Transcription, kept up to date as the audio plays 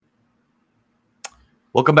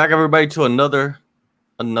Welcome back, everybody, to another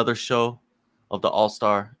show of the All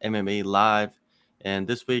Star MMA Live. And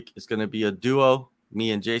this week it's going to be a duo.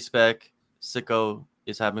 Me and J Spec. Sicko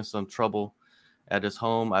is having some trouble at his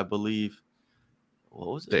home, I believe. What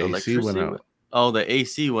was it? The The AC went electricity? out. Oh, the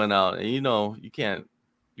AC went out, and you can't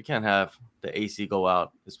have the AC go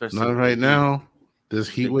out, especially Not with the right heat. now. This With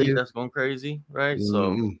heat the heat wave. that's going crazy, right?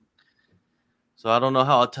 So, Mm-mm. so I don't know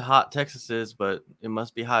how hot Texas is, but it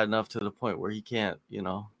must be hot enough to the point where he can't, be at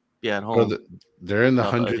Bro, home they're in the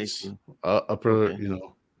without the hundreds. AC. Upper, Okay.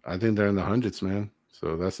 I think they're in the hundreds, man.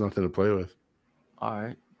 So that's nothing to play with. All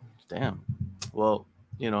right. Damn. Well,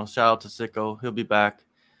 shout out to Sicko. He'll be back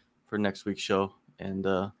for next week's show, and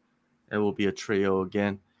it will be a trio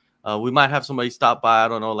again. We might have somebody stop by. I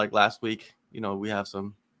don't know, like last week. We have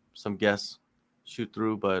some guests shoot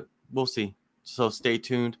through, but we'll see. So stay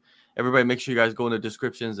tuned. Everybody, make sure you guys go in the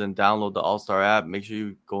descriptions and download the All Star app. Make sure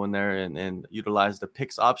you go in there and utilize the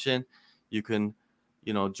picks option. You can,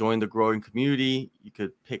 join the growing community. You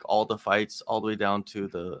could pick all the fights all the way down to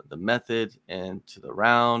the method and to the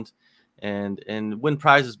round, and win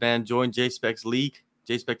prizes, man. Join J Spec's league.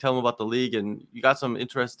 J Spec, tell them about the league, and you got some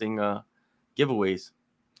interesting giveaways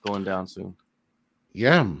going down soon.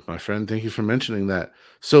 Yeah, my friend. Thank you for mentioning that.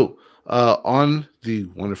 So, on the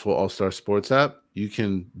wonderful All Star Sports app, you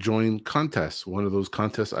can join contests. One of those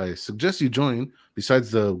contests I suggest you join,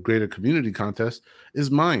 besides the greater community contest,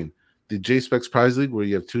 is mine, the J Specs Prize League, where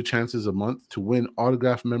you have two chances a month to win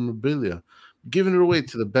autographed memorabilia. Giving it away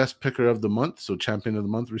to the best picker of the month, so champion of the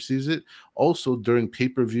month receives it. Also, during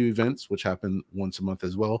pay-per-view events, which happen once a month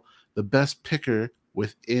as well, the best picker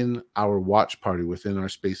within our watch party, within our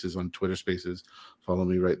spaces on Twitter Spaces. Follow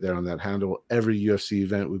me right there on that handle. Every UFC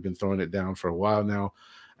event, we've been throwing it down for a while now,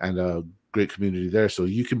 and a great community there. So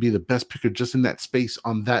you can be the best picker just in that space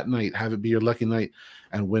on that night. Have it be your lucky night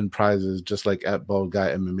and win prizes, just like at Bald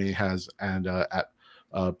Guy MMA has, and at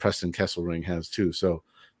Preston Kesselring has too. So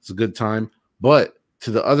it's a good time. But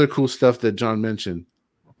to the other cool stuff that John mentioned,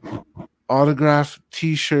 autograph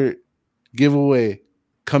T-shirt giveaway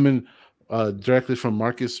coming directly from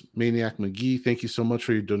Marcus Maniac McGee. Thank you so much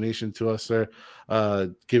for your donation to us, sir.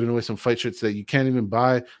 Giving away some fight shirts that you can't even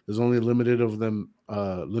buy. There's only a limited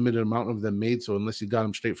amount of them made. So unless you got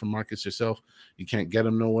them straight from Marcus yourself, you can't get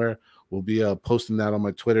them nowhere. We'll be posting that on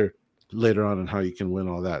my Twitter later on how you can win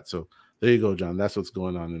all that. So there you go, John. That's what's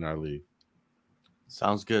going on in our league.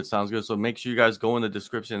 Sounds good. Sounds good. So make sure you guys go in the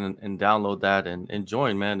description and download that and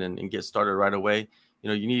join, man, and get started right away.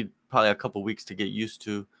 You need probably a couple weeks to get used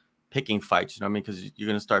to picking fights. You know what I mean? Because you're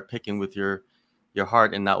gonna start picking with your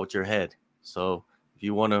heart and not with your head. So if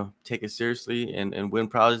you want to take it seriously and win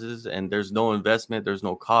prizes, and there's no investment, there's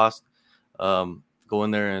no cost, go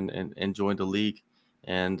in there and join the league.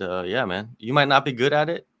 And yeah, man, you might not be good at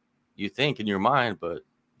it, you think in your mind, but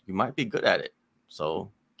you might be good at it. So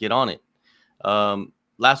get on it.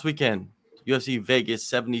 Last weekend, UFC Vegas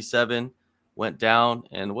 77 went down,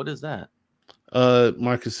 and what is that?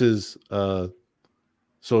 Marcus's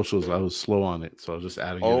socials, I was slow on it, so I was just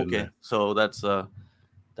adding it Oh, in okay, there. so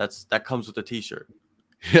that comes with the T-shirt.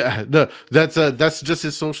 Yeah, no, that's just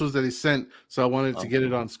his socials that he sent. So I wanted to get Okay,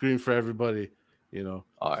 it on screen for everybody. all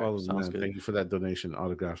right, Follow the sounds man. good. Thank you for that donation,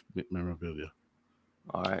 autograph memorabilia.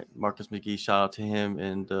 All right, Marcus McGee, shout out to him,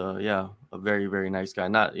 and yeah, a very very nice guy.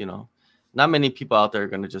 Not many people out there are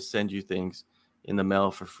gonna just send you things in the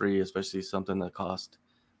mail for free, especially something that cost,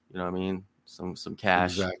 what I mean, some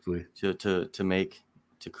cash Exactly. to make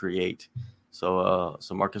to create. So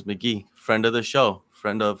Marcus McGee, friend of the show,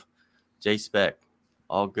 friend of J Spec,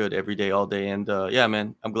 all good every day, all day, and yeah,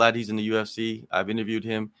 man, I'm glad he's in the UFC. I've interviewed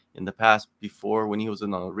him in the past before when he was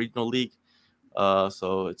in the regional league.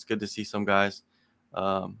 So it's good to see some guys,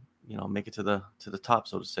 make it to the top,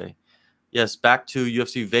 so to say. Yes, back to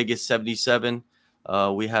UFC Vegas 77.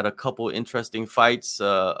 We had a couple interesting fights,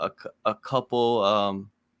 a couple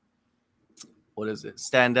what is it,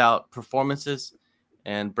 standout performances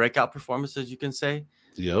and breakout performances, you can say.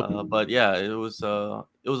 Yep. But yeah, it was a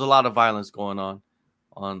lot of violence going on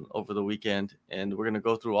over the weekend, and we're gonna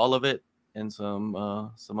go through all of it and some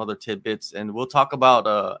other tidbits, and we'll talk about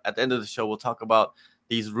at the end of the show. We'll talk about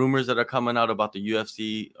these rumors that are coming out about the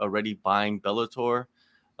UFC already buying Bellator,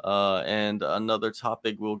 and another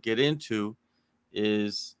topic we'll get into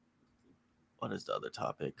is, what is the other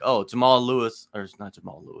topic? Oh, Jamal Lewis, or it's not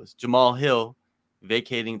Jamal Lewis, Jamal Hill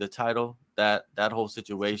vacating the title, that whole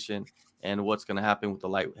situation, and what's going to happen with the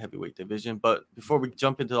light heavyweight division. But before we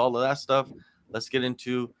jump into all of that stuff, let's get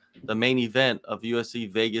into the main event of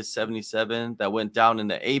UFC Vegas 77 that went down in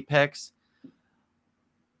the Apex.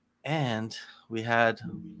 And we had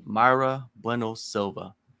Mayra Bueno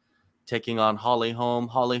Silva taking on Holly Holm.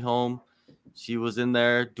 Holly Holm, she was in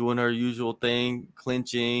there doing her usual thing,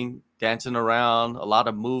 clinching, dancing around, a lot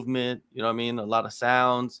of movement, you know what I mean? A lot of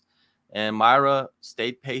sounds. And Mayra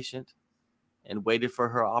stayed patient and waited for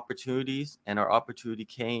her opportunities. And her opportunity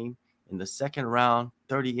came in the second round,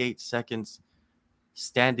 38 seconds,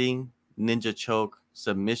 standing ninja choke,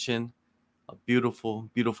 submission, a beautiful,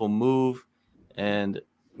 beautiful move. And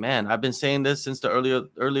man, I've been saying this since the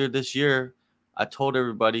earlier this year. I told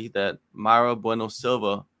everybody that Mayra Bueno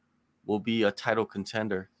Silva will be a title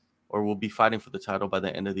contender or will be fighting for the title by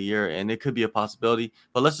the end of the year. And it could be a possibility.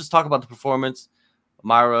 But let's just talk about the performance.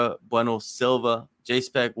 Mayra Bueno Silva,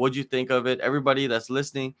 J-Spec, what'd you think of it? Everybody that's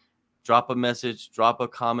listening, drop a message, drop a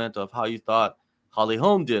comment of how you thought Holly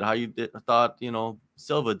Holm did, how you thought,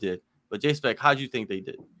 Silva did. But J-Spec, how'd you think they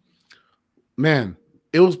did? Man,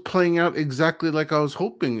 it was playing out exactly like I was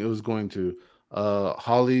hoping it was going to.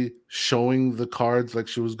 Holly showing the cards like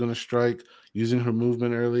she was going to strike, using her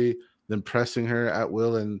movement early, then pressing her at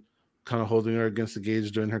will and kind of holding her against the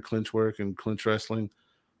cage during her clinch work and clinch wrestling.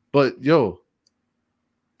 But MBS,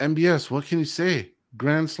 what can you say?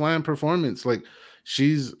 Grand Slam performance. Like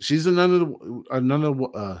she's another one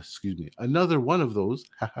of those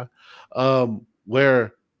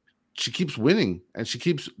where she keeps winning and she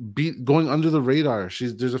keeps going under the radar.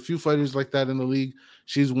 There's a few fighters like that in the league.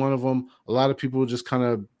 She's one of them. A lot of people just kind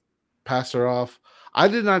of pass her off. I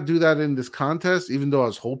did not do that in this contest, even though I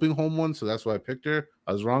was hoping Holm won, so that's why I picked her.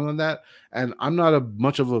 I was wrong on that. And I'm not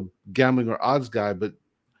much of a gambling or odds guy, but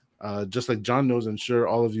just like John knows, I'm sure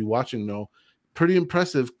all of you watching know, pretty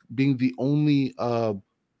impressive being the only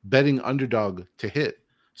betting underdog to hit.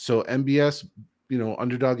 So MBS,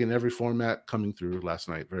 underdog in every format coming through last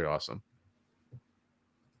night. Very awesome.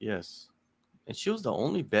 Yes. And she was the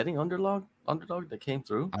only betting underdog that came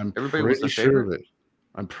through. I'm Everybody was the sure favorite. of it.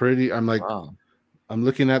 Wow. I'm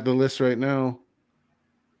looking at the list right now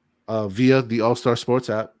via the All Star Sports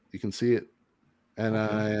app. You can see it. And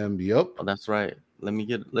okay. I am Oh, that's right. Let me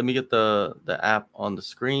get the app on the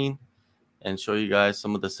screen and show you guys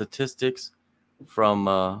some of the statistics from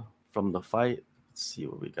the fight. Let's see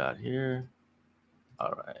what we got here.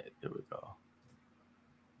 All right, here we go.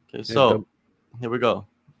 Okay, so here we go.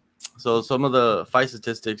 So some of the fight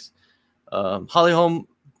statistics. Holly Holm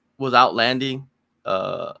was outlanding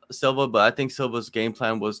Silva, but I think Silva's game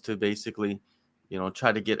plan was to basically,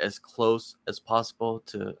 try to get as close as possible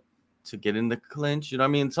to get in the clinch. You know what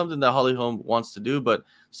I mean? Something that Holly Holm wants to do, but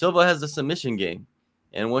Silva has the submission game.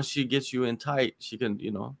 And once she gets you in tight, she can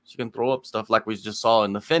throw up stuff like we just saw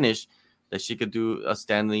in the finish, that she could do a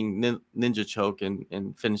standing ninja choke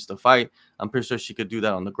and finish the fight. I'm pretty sure she could do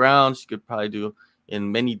that on the ground. She could probably do in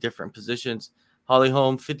many different positions. Holly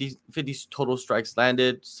Holm, 50 total strikes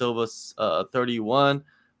landed. Silva, 31.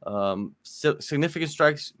 Significant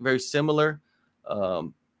strikes, very similar.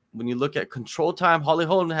 When you look at control time, Holly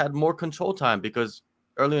Holm had more control time because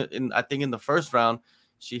earlier I think in the first round,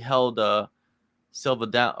 she held Silva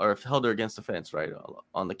down or held her against the fence, right,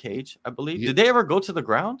 on the cage, I believe. Yeah. Did they ever go to the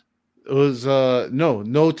ground? It was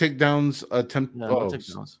no takedowns attempt. No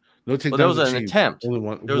takedowns. No takedowns. Well, there was an attempt. Only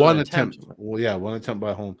one attempt. Well, yeah, one attempt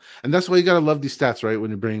by Holm, and that's why you gotta love these stats, right? When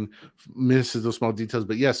you bring misses those small details.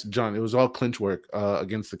 But yes, John, it was all clinch work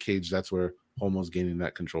against the cage. That's where Holm was gaining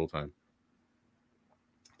that control time.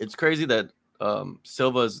 It's crazy that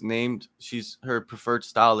Silva's named. Her preferred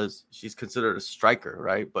style is she's considered a striker,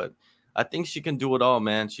 right? But I think she can do it all,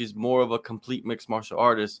 man. She's more of a complete mixed martial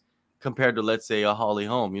artist compared to, let's say, a Holly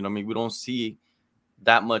Holm. You know what I mean? We don't see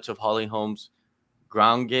that much of Holly Holm's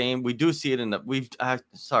ground game. We do see it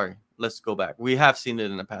let's go back. We have seen it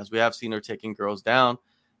in the past. We have seen her taking girls down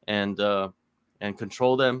and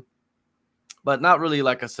control them, but not really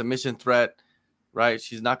like a submission threat, right?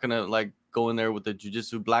 She's not gonna like go in there with the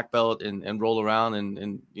jiu-jitsu black belt and roll around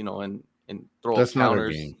and throw up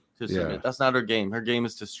counters to submit. Yeah. That's not her game. Her game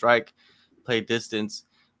is to strike, play distance,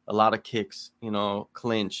 a lot of kicks,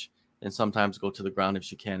 clinch, and sometimes go to the ground if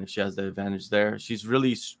she can, if she has the advantage there. She's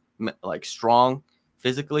really like strong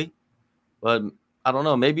physically, but I don't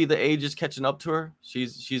know. Maybe the age is catching up to her.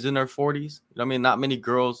 She's in her 40s. You know what I mean? Not many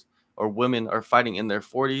girls or women are fighting in their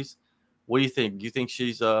 40s. What do you think? Do you think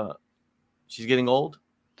she's getting old?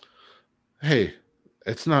 Hey,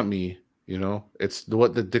 it's not me. It's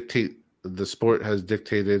what the sport has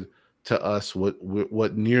dictated to us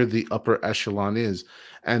what near the upper echelon is.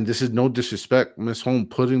 And this is no disrespect, Miss Holm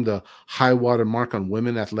putting the high water mark on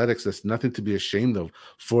women athletics. That's nothing to be ashamed of.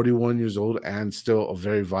 41 years old and still a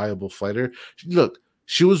very viable fighter. Look,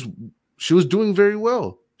 she was doing very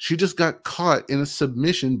well. She just got caught in a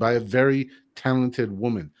submission by a very talented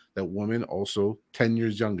woman. That woman also 10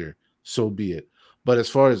 years younger. So be it. But as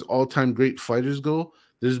far as all-time great fighters go,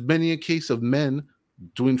 there's many a case of men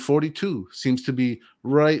doing 42 seems to be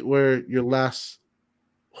right where your last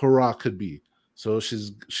hurrah could be. So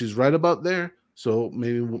she's right about there. So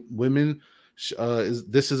maybe women is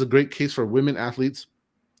a great case for women athletes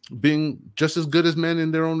being just as good as men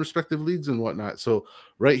in their own respective leagues and whatnot. So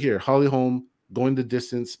right here, Holly Holm going the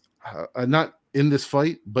distance, not in this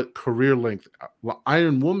fight, but career length,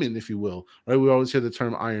 Iron Woman, if you will. Right? We always hear the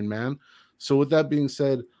term Iron Man. So with that being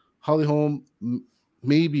said, Holly Holm,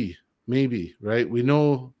 maybe, right? We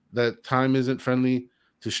know that time isn't friendly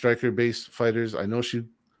to striker-based fighters. I know she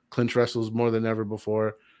clinch wrestles more than ever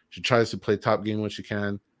before. She tries to play top game when she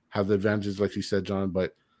can, have the advantages, like you said, John.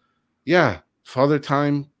 But yeah, Father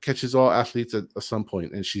Time catches all athletes at some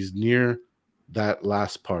point, and she's near that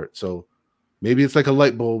last part. So maybe it's like a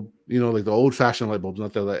light bulb, like the old-fashioned light bulbs,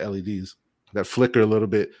 not the LEDs that flicker a little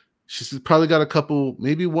bit. She's probably got a couple,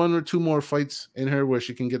 maybe one or two more fights in her where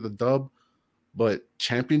she can get the dub. But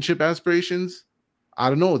championship aspirations, I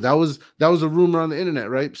don't know. That was a rumor on the internet,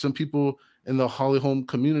 right? Some people in the Holly Holm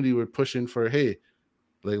community were pushing for, hey,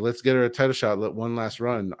 like let's get her a title shot, let one last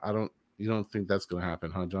run. You don't think that's gonna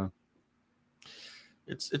happen, huh, John?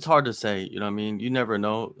 It's hard to say, I mean, you never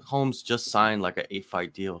know. Holmes just signed like an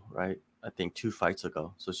 8-fight deal, right? I think 2 fights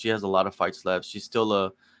ago. So she has a lot of fights left. She's still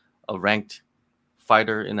a ranked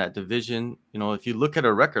fighter in that division. If you look at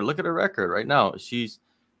her record right now.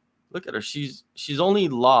 Look at her. She's only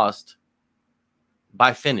lost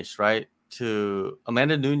by finish, right, to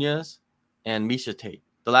Amanda Nunes and Miesha Tate.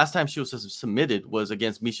 The last time she was submitted was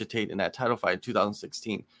against Miesha Tate in that title fight in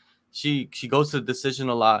 2016. She goes to the decision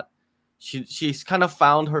a lot. She's kind of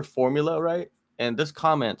found her formula, right? And this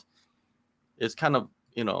comment is kind of,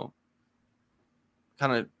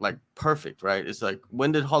 like perfect, right? It's like,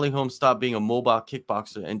 when did Holly Holm stop being a mobile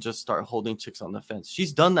kickboxer and just start holding chicks on the fence?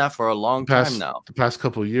 She's done that for a long time now. The past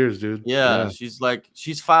couple of years, dude. Yeah,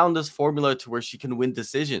 she's found this formula to where she can win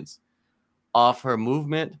decisions off her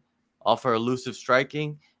movement, off her elusive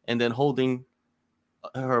striking, and then holding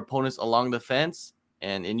her opponents along the fence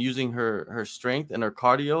and using her strength and her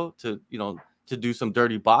cardio to do some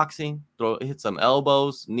dirty boxing, hit some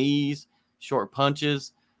elbows, knees, short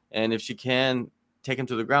punches, and if she can take him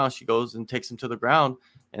to the ground, she goes and takes him to the ground,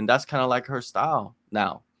 and that's kind of like her style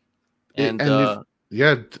now. And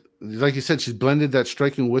like you said, she's blended that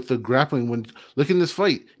striking with the grappling. When look in this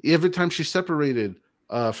fight, every time she separated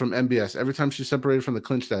from MBS, every time she separated from the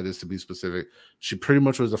clinch, that is to be specific, she pretty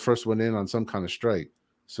much was the first one in on some kind of strike.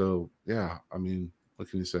 So yeah, I mean, what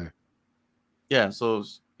can you say? Yeah, so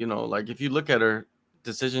like if you look at her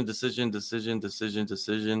decision.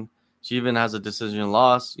 She even has a decision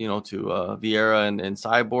loss, to Vieira and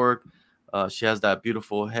Cyborg. She has that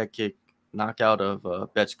beautiful head kick knockout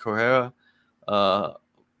of Betch Correa,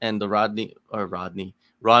 and the Ronda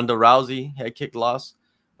Rousey head kick loss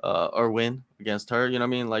or win against her. You know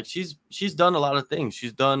what I mean? Like she's done a lot of things.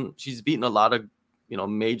 She's beaten a lot of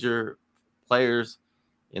major players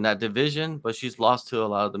in that division, but she's lost to a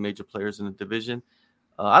lot of the major players in the division.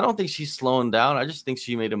 I don't think she's slowing down. I just think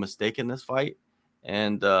she made a mistake in this fight.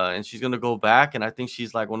 And she's going to go back. And I think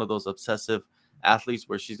she's like one of those obsessive athletes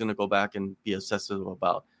where she's going to go back and be obsessive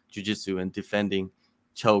about jiu-jitsu and defending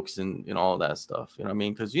chokes and all that stuff. You know what I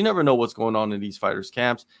mean? Because you never know what's going on in these fighters'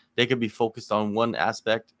 camps. They could be focused on one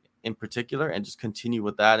aspect in particular and just continue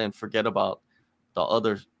with that and forget about the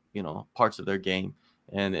other, parts of their game.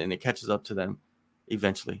 And it catches up to them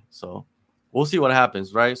eventually. So we'll see what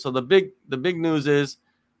happens, right? So the big news is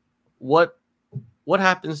what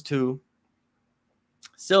happens to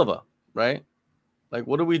Silva, right? Like,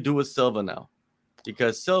 what do we do with Silva now?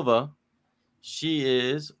 Because Silva,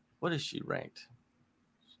 what is she ranked?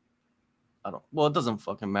 It doesn't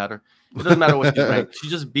fucking matter. It doesn't matter what she's ranked. She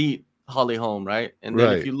just beat Holly Holm, right? And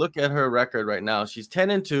then if you look at her record right now, she's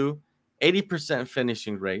 10-2, 80%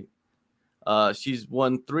 finishing rate. She's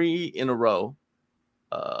won 3 in a row.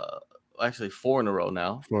 Actually 4 in a row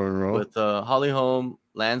now. 4 in a row. With Holly Holm,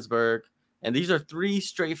 Landsberg. And these are 3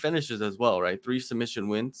 straight finishes as well, right? 3 submission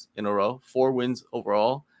wins in a row, 4 wins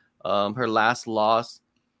overall. Her last loss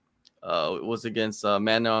was against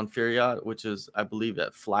Manon Fiorot, which is, I believe,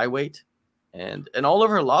 at flyweight. And all of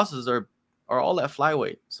her losses are all at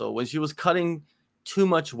flyweight. So when she was cutting too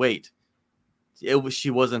much weight, she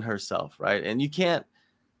wasn't herself, right? And you can't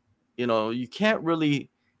really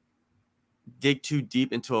dig too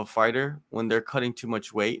deep into a fighter when they're cutting too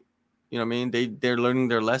much weight. You know what I mean? They're learning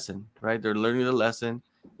their lesson, right? They're learning their lesson.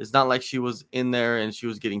 It's not like she was in there and she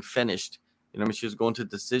was getting finished. You know what I mean? She was going to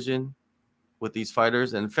decision with these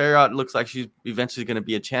fighters. And Fiorot looks like she's eventually going to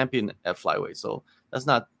be a champion at flyweight. So that's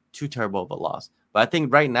not too terrible of a loss. But I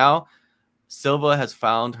think right now, Silva has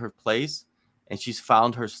found her place and she's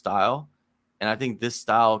found her style. And I think this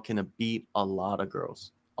style can beat a lot of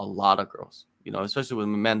girls. A lot of girls. You know, especially with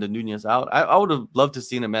Amanda Nunes out. I would have loved to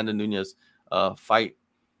seen Amanda Nunes fight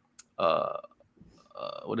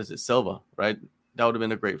what is it, Silva, right? That would have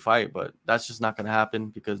been a great fight, but that's just not going to happen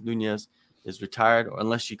because Nunes is retired, or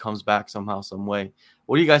unless she comes back somehow, some way.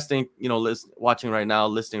 What do you guys think? You know, watching right now,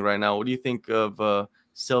 listening right now. What do you think of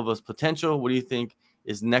Silva's potential? What do you think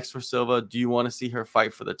is next for Silva? Do you want to see her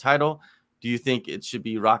fight for the title? Do you think it should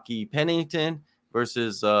be Rocky Pennington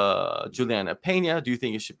versus Juliana Pena? Do you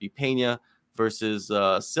think it should be Pena versus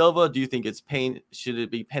Silva? Do you think should it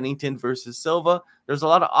be Pennington versus Silva? There's a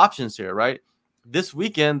lot of options here, right? This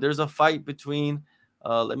weekend, there's a fight between,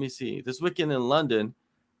 let me see. This weekend in London,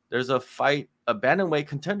 there's a fight, a bantamweight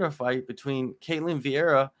contender fight between Caitlin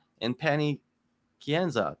Vieira and Pani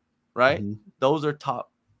Kianzad, right? Mm-hmm. Those are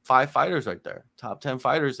top 5 fighters right there, top 10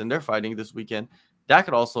 fighters, and they're fighting this weekend. That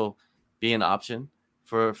could also be an option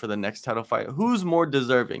for the next title fight. Who's more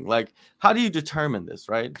deserving? Like, how do you determine this,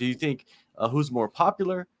 right? Do you think who's more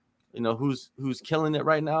popular? You know, who's killing it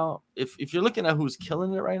right now? If you're looking at who's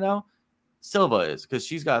killing it right now, Silva is, because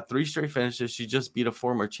she's got 3 straight finishes. She just beat a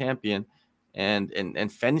former champion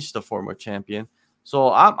and finished the former champion.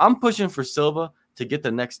 So I'm pushing for Silva to get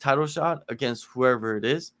the next title shot against whoever it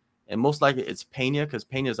is. And most likely it's Pena, because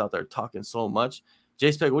Pena's out there talking so much.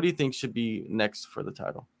 J-Spec, what do you think should be next for the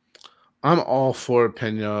title? I'm all for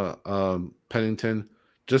Pena Pennington,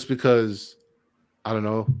 just because, I don't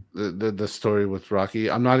know, the story with Rocky.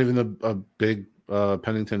 I'm not even a big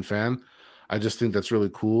Pennington fan. I just think that's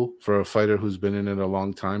really cool for a fighter who's been in it a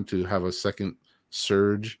long time to have a second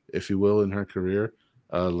surge, if you will, in her career,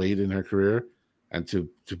 late in her career, and to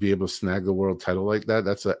be able to snag a world title like that.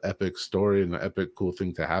 That's an epic story and an epic, cool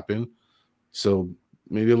thing to happen. So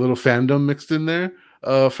maybe a little fandom mixed in there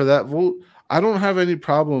for that vote. I don't have any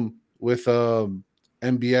problem with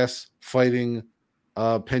MBS fighting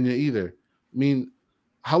Pena either. I mean,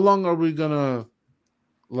 how long are we gonna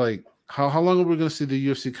how long are we gonna see the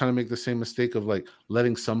UFC kind of make the same mistake of like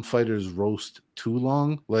letting some fighters roast too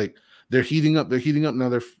long? Like they're heating up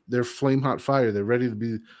now. They're flame hot fire. They're ready to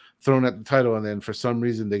be thrown at the title, and then for some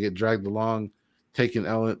reason they get dragged along, taken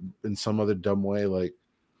L in some other dumb way. Like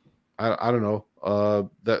I don't know.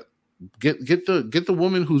 That get the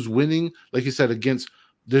woman who's winning, like you said, against.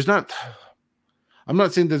 I'm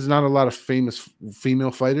not saying there's not a lot of famous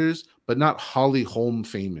female fighters, but not Holly Holm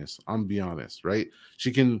famous. I'm be honest, right?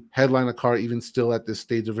 She can headline a card even still at this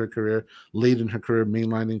stage of her career, late in her career,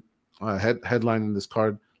 mainlining, headlining this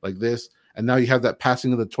card like this. And now you have that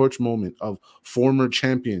passing of the torch moment of former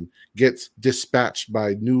champion gets dispatched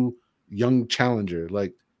by new young challenger.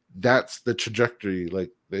 Like that's the trajectory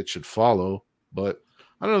like it should follow. But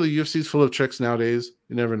I don't know. The UFC is full of tricks nowadays.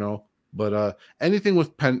 You never know. But anything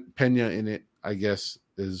with Pena in it, I guess,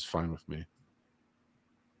 is fine with me.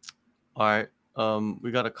 All right.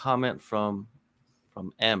 We got a comment from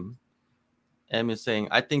M. M is saying,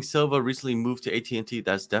 I think Silva recently moved to AT&T.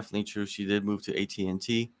 That's definitely true. She did move to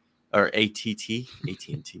AT&T or ATT.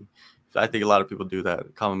 AT&T. I think a lot of people do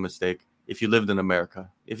that. Common mistake. If you lived in America.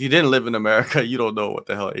 If you didn't live in America, you don't know what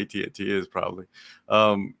the hell AT&T is probably.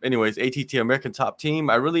 Anyways, ATT, American Top Team.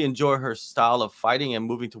 I really enjoy her style of fighting, and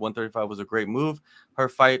moving to 135 was a great move. Her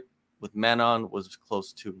fight with Manon was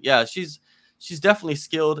close too. Yeah, she's definitely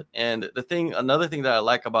skilled. And another thing that I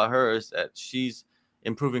like about her is that she's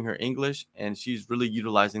improving her English, and she's really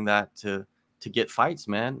utilizing that to get fights,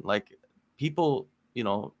 man. Like people, you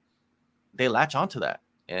know, they latch onto that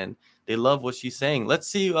and they love what she's saying. Let's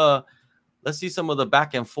see some of the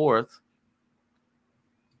back and forth.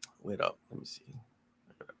 Wait up. Let me see.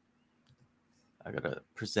 I gotta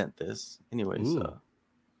present this. Anyways,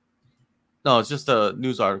 no, it's just a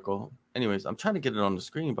news article. Anyways, I'm trying to get it on the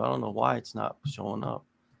screen, but I don't know why it's not showing up.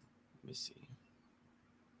 Let me see.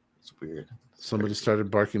 It's weird. Somebody started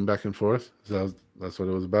barking back and forth. That's what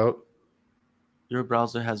it was about. Your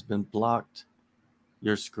browser has been blocked.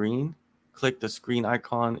 Your screen. Click the screen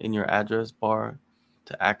icon in your address bar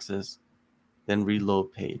to access, then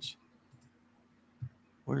reload page.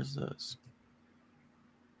 Where's this?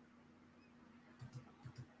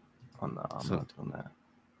 Oh no, I'm not doing that.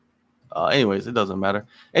 Anyways, it doesn't matter.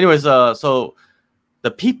 Anyways, so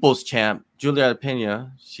the people's champ, Juliana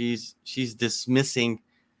Pena, she's dismissing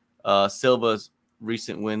Silva's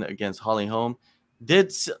recent win against Holly Holm.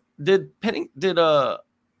 What's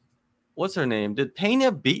her name? Did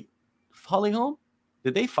Pena beat Holly Holm?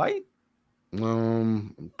 Did they fight?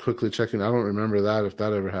 Quickly checking. I don't remember that, if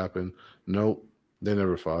that ever happened. Nope, they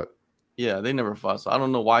never fought. Yeah, they never fought. So I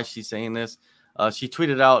don't know why she's saying this. She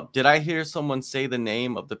tweeted out, "Did I hear someone say the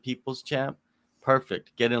name of the people's champ?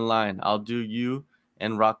 Perfect. Get in line. I'll do you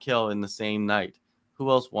and Raquel in the same night. Who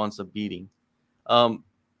else wants a beating?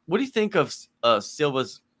 What do you think of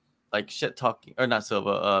Silva's like shit talking, or not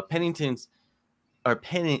Silva? Pennington's or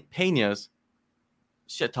Pena's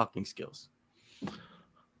shit talking skills.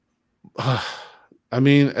 I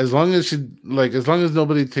mean, as long as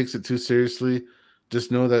nobody takes it too seriously,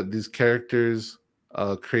 just know that these characters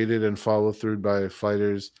created and followed through by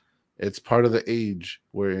fighters, it's part of the age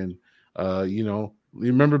we're in. You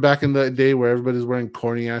remember back in the day where everybody's wearing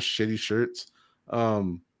corny ass shitty shirts.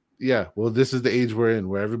 Yeah, well, this is the age we're in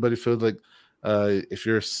where everybody feels like if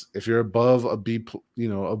you're above a B,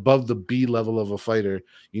 above the B level of a fighter,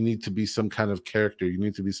 you need to be some kind of character. You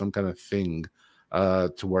need to be some kind of thing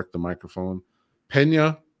to work the microphone.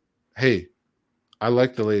 Pena, hey, I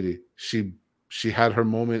like the lady. She had her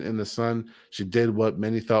moment in the sun. She did what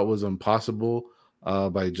many thought was impossible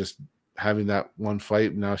by just having that one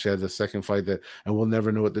fight. Now she has a second fight and we'll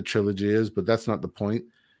never know what the trilogy is, but that's not the point.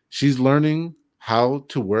 She's learning how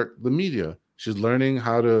to work the media. She's learning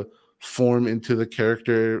how to form into the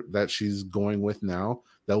character that she's going with now.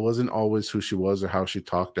 That wasn't always who she was or how she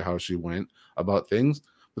talked or how she went about things,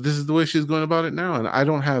 but this is the way she's going about it now. And I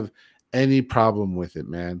don't have any problem with it,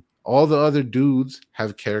 man. All the other dudes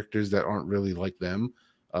have characters that aren't really like them,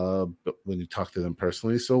 but when you talk to them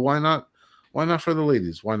personally. So why not? Why not for the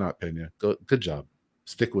ladies? Why not, Pena? Good job.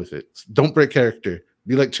 Stick with it. Don't break character.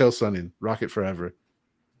 Be like Chael Sonnen. Rock it forever.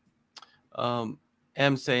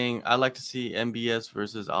 M saying, I'd like to see MBS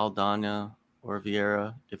versus Aldana or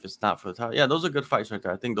Vieira if it's not for the title. Yeah, those are good fights right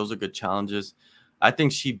there. I think those are good challenges. I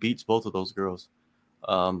think she beats both of those girls.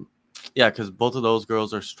 Yeah, because both of those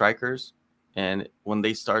girls are strikers. And when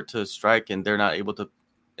they start to strike and they're not able to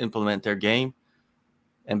implement their game,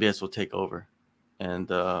 MBS will take over. And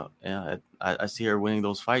yeah, I see her winning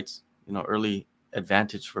those fights. Early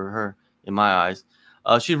advantage for her in my eyes.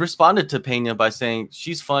 She responded to Pena by saying,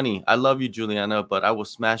 she's funny. I love you, Juliana, but I will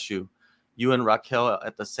smash you. You and Raquel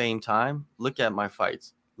at the same time. Look at my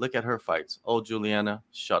fights. Look at her fights. Oh, Juliana,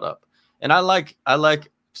 shut up. And I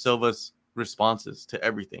like Silva's responses to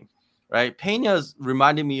everything, right? Pena's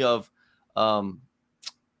reminding me of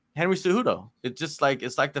Henry Cejudo. It's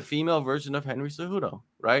like the female version of Henry Cejudo,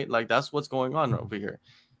 right? Like that's what's going on over here.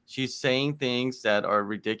 She's saying things that are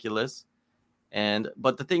ridiculous.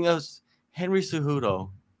 But the thing is, Henry Cejudo,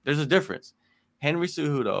 there's a difference. Henry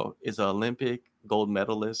Cejudo is an Olympic gold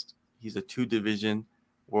medalist. He's a 2-division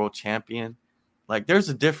world champion. Like there's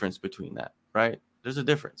a difference between that, right? There's a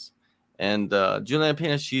difference. And Juliana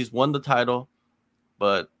Pena, she's won the title,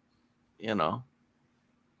 but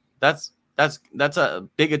that's a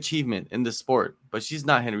big achievement in this sport. But she's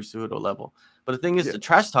not Henry Cejudo level. But the thing is, the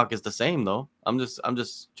trash talk is the same though. I'm just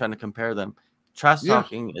trying to compare them. Trash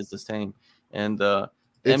talking is the same. And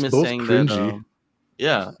it's M is both saying cringy.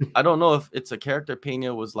 that I don't know if it's a character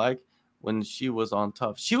Pena was like when she was on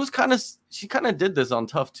Tough. She kind of did this on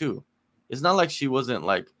Tough too. It's not like she wasn't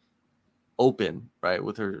like open, right,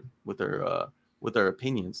 with her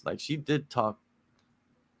opinions. Like she did talk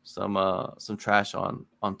some trash on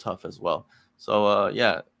Tough as well. So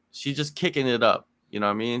yeah, she's just kicking it up, you know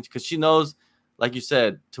what I mean? Because she knows, like you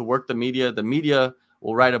said, to work the media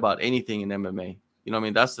will write about anything in MMA. You know what I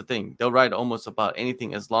mean? That's the thing. They'll write almost about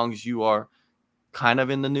anything as long as you are kind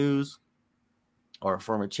of in the news or a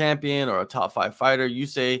former champion or a top 5 fighter. You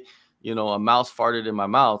say, a mouse farted in my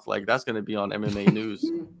mouth, like that's going to be on MMA news,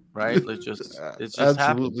 right? It just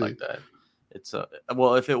happens like that. It's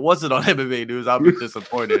well, if it wasn't on MMA news, I'd be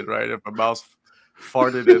disappointed, right? If a mouse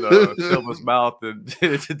farted in Silva's mouth and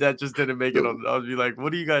that just didn't make it on, I'd be like,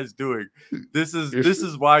 what are you guys doing? This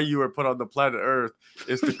is why you were put on the planet Earth,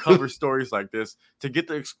 is to cover stories like this, to get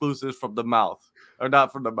the exclusives from the mouth, or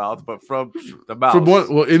not from the mouth, but from the mouse.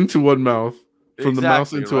 Into one mouth. From exactly, the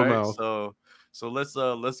mouse into right? a mouth. So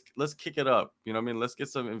let's kick it up. You know what I mean? Let's get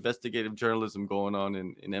some investigative journalism going on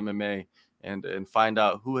in MMA and find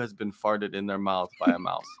out who has been farted in their mouth by a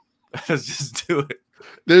mouse. Let's just do it.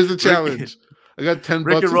 There's a challenge. I got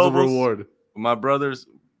 $10 as a reward. My brothers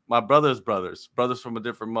from a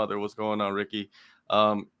different mother. What's going on, Ricky?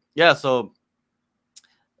 Yeah, so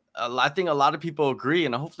I think a lot of people agree,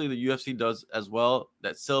 and hopefully the UFC does as well,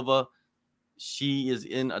 that Silva, she is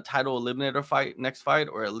in a title eliminator fight next fight,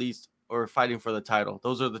 or fighting for the title.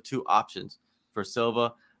 Those are the two options for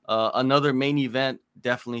Silva. Another main event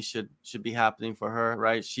definitely should be happening for her,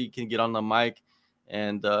 right? She can get on the mic,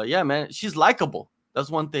 and yeah, man, she's likable. That's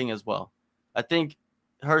one thing as well. I think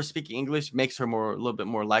her speaking English makes her a little bit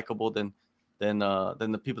more likable than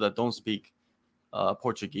the people that don't speak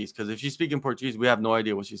Portuguese. Because if she's speaking Portuguese, we have no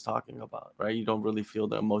idea what she's talking about, right? You don't really feel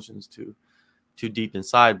the emotions too too deep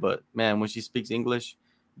inside. But man, when she speaks English,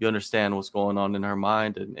 you understand what's going on in her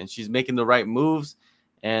mind, and she's making the right moves.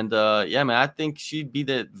 And yeah, man, I think she'd be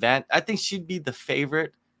the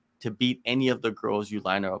favorite to beat any of the girls you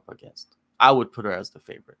line her up against. I would put her as the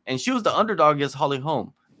favorite. And she was the underdog against Holly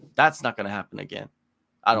Holm. That's not going to happen again.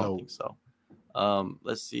 I don't think so.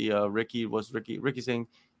 Let's see. Ricky saying,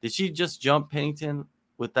 did she just jump Pennington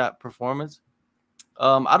with that performance?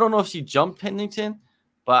 I don't know if she jumped Pennington,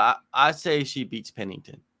 but I say she beats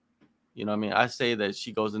Pennington. You know what I mean? I say that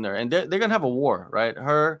she goes in there, and they're going to have a war, right?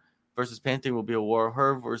 Her versus Pennington will be a war.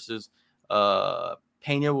 Her versus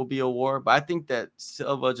Pena will be a war. But I think that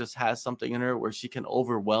Silva just has something in her where she can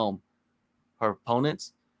overwhelm her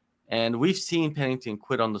opponents. And we've seen Pennington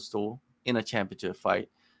quit on the stool in a championship fight.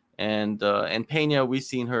 And Pena, we've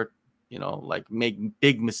seen her, like make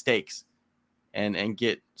big mistakes and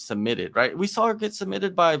get submitted, right? We saw her get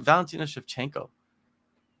submitted by Valentina Shevchenko.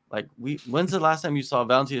 Like, when's the last time you saw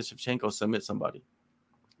Valentina Shevchenko submit somebody?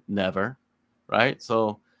 Never, right?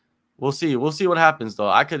 So we'll see. We'll see what happens, though.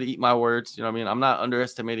 I could eat my words. You know what I mean? I'm not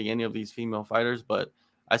underestimating any of these female fighters, but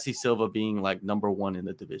I see Silva being like number one in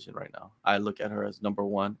the division right now. I look at her as number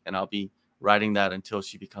one, and I'll be riding that until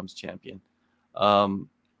she becomes champion.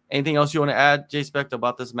 Anything else you want to add, Jay Specht,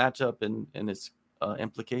 about this matchup and its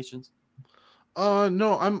implications?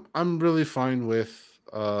 No, I'm really fine with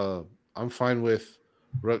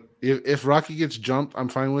if Rocky gets jumped, I'm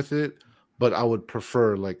fine with it, but I would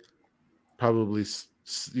prefer like probably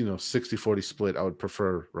 60-40 split. I would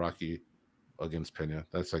prefer Rocky against Pena.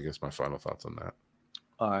 That's, I guess, my final thoughts on that.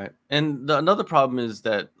 All right. And another problem is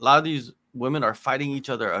that a lot of these women are fighting each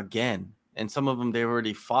other again, and some of them they've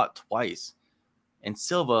already fought twice. And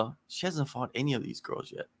Silva, she hasn't fought any of these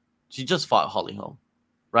girls yet. She just fought Holly Holm,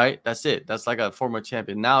 right? That's it. That's like a former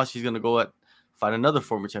champion. Now she's going to fight another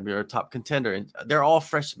former champion or a top contender, and they're all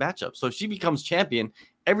fresh matchups. So if she becomes champion,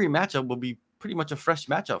 every matchup will be pretty much a fresh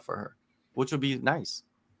matchup for her, which would be nice.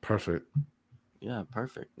 Perfect. Yeah,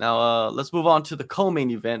 perfect. Now let's move on to the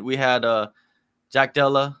co-main event. We had Jack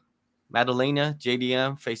Della, Maddalena,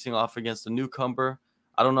 JDM facing off against the newcomer.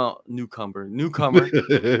 I don't know, newcomer.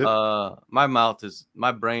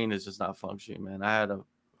 My brain is just not functioning, man. I had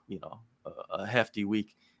a hefty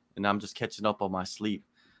week, and I'm just catching up on my sleep.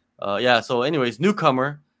 So anyways,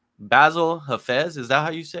 newcomer, Basil Hafez. Is that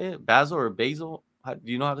how you say it? Basil or Basil?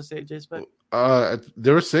 Do you know how to say it, Jay Speck?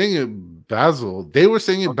 They were saying it Basil. They were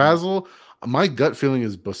saying it Basil. My gut feeling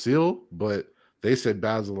is Basil, but they said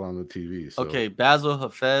Basil on the TV. So. Okay, Basil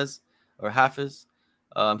Hafez or Hafiz.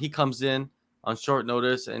 He comes in on short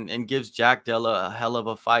notice and gives Jack Della a hell of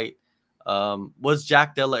a fight. Was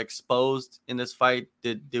Jack Della exposed in this fight?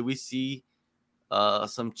 Did we see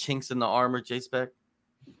some chinks in the armor, Jay Speck?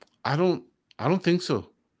 I don't think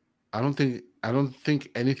so. I don't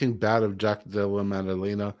think anything bad of Jack Della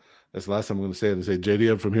Maddalena. That's the last time I'm going to say it. And say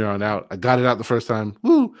JDM from here on out. I got it out the first time.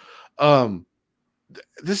 Woo!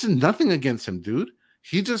 This is nothing against him, dude.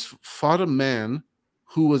 He just fought a man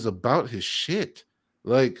who was about his shit.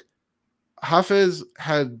 Like, Hafez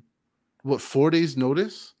had 4 days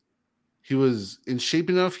notice. He was in shape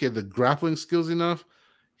enough. He had the grappling skills enough.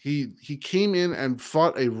 He came in and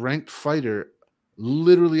fought a ranked fighter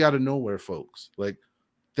literally out of nowhere, folks. Like,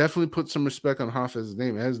 definitely put some respect on Hafez's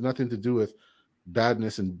name. It has nothing to do with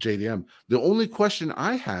badness and JDM. The only question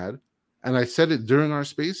I had, and I said it during our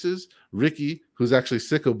spaces, Ricky, who's actually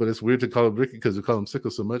Sicko, but it's weird to call him Ricky because we call him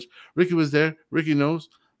Sicko so much. Ricky was there. Ricky knows.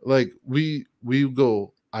 Like, the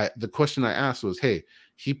question I asked was, hey,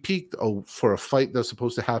 he peaked for a fight that's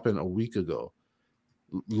supposed to happen a week ago.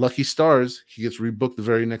 Lucky stars, he gets rebooked the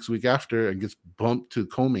very next week after and gets bumped to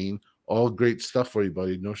co-main. All great stuff for you,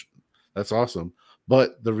 buddy. No, that's awesome.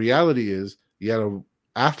 But the reality is, you had an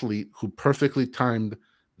athlete who perfectly timed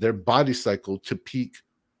their body cycle to peak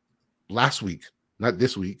last week, not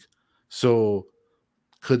this week. So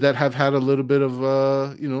could that have had a little bit of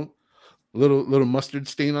little mustard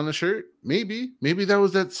stain on the shirt? Maybe that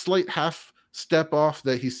was that slight half step off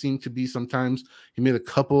that he seemed to be sometimes. He made a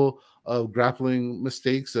couple of grappling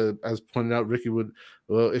mistakes, as pointed out. Ricky would,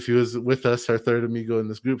 if he was with us, our third amigo in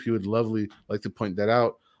this group, he would like to point that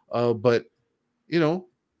out. But he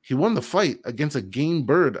won the fight against a game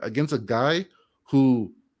bird, against a guy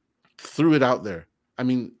who threw it out there. I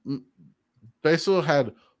mean, Basil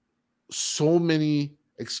had so many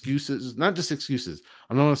excuses, not just excuses.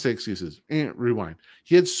 I don't want to say excuses. Rewind.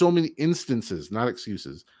 He had so many instances, not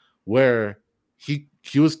excuses, where he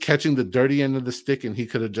was catching the dirty end of the stick and he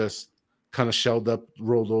could have just kind of shelled up,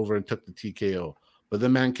 rolled over, and took the TKO. But the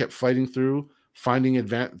man kept fighting through, finding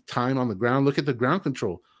time on the ground. Look at the ground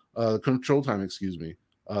control time,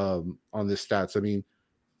 on this stats. I mean,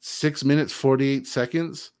 6 minutes 48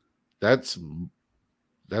 seconds. That's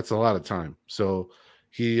a lot of time. So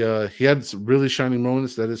he had some really shining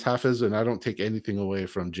moments. That is Hafez, and I don't take anything away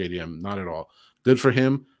from JDM, not at all. Good for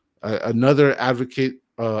him. Another advocate,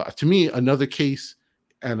 to me, another case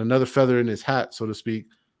and another feather in his hat, so to speak,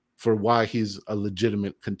 for why he's a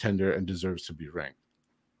legitimate contender and deserves to be ranked.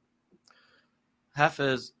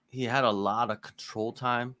 Hafez, he had a lot of control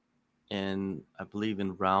time in, I believe,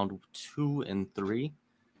 in round 2 and 3.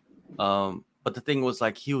 But the thing was,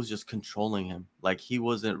 like, he was just controlling him. Like, he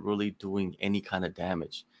wasn't really doing any kind of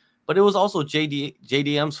damage. But it was also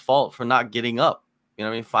JDM's fault for not getting up. You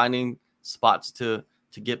know what I mean? Finding spots to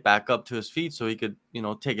get back up to his feet so he could,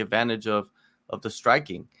 take advantage of the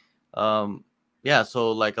striking. Yeah,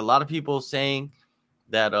 so like a lot of people saying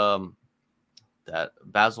that that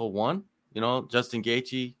Basil won. Justin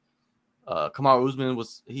Gaethje, Kamaru Usman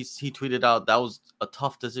he tweeted out that was a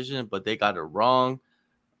tough decision, but they got it wrong.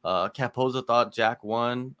 Capoza thought Jack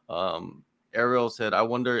won. Ariel said, I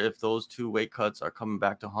wonder if those 2 weight cuts are coming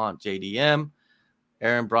back to haunt JDM.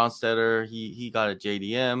 Aaron Bronstetter, he got a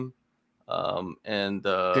JDM. And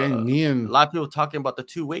Dang, me and a lot of people talking about the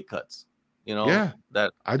 2 weight cuts. Yeah,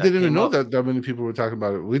 that I didn't even know up. that many people were talking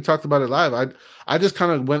about it. We talked about it live. I just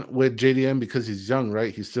kind of went with JDM because he's young,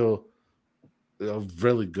 right? He's still a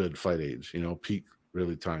really good fight age, peak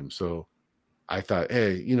really time. So I thought,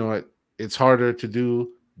 hey, you know what? It's harder to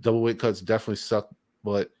do. Double weight cuts definitely suck,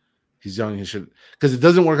 but he's young. He should, because it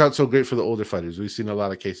doesn't work out so great for the older fighters. We've seen a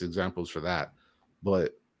lot of case examples for that.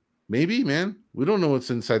 But maybe, man, we don't know what's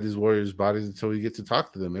inside these warriors' bodies until we get to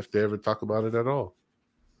talk to them, if they ever talk about it at all.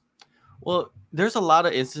 Well, there's a lot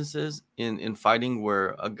of instances in fighting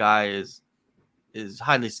where a guy is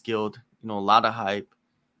highly skilled, a lot of hype,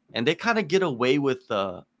 and they kind of get away with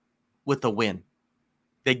the win.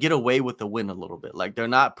 They get away with the win a little bit. Like, they're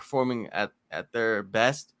not performing at their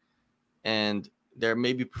best, and they're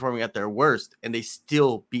maybe performing at their worst, and they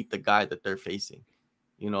still beat the guy that they're facing.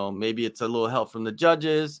 Maybe it's a little help from the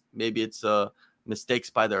judges. Maybe it's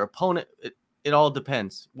mistakes by their opponent. It all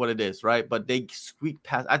depends what it is, right? But they squeak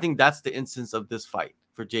past. I think that's the instance of this fight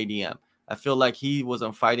for JDM. I feel like he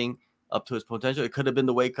wasn't fighting up to his potential. It could have been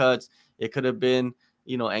the weight cuts. It could have been,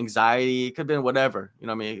 anxiety. It could have been whatever.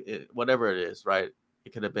 Whatever it is, right?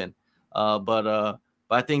 It could have been. But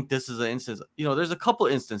I think this is an instance. There's a couple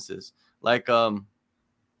instances like Sean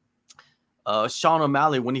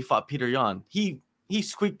O'Malley when he fought Peter Yan. He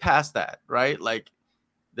squeaked past that, right? Like,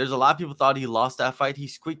 there's a lot of people thought he lost that fight. He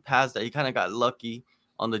squeaked past that. He kind of got lucky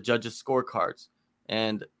on the judges' scorecards.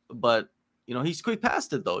 But he squeaked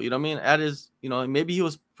past it though. You know what I mean? At his, maybe he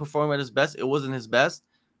was performing at his best. It wasn't his best,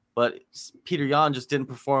 but Peter Yan just didn't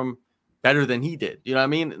perform better than he did. You know what I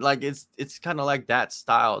mean? Like, it's kind of like that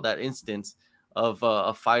style, that instance of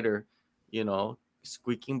a fighter,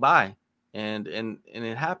 squeaking by. And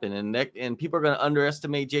it happened. And people are going to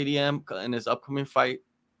underestimate JDM in his upcoming fight.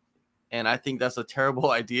 And I think that's a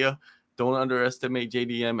terrible idea. Don't underestimate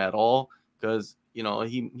JDM at all, because,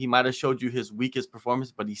 he might have showed you his weakest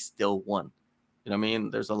performance, but he still won. You know what I mean?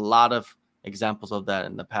 There's a lot of examples of that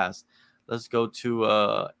in the past. Let's go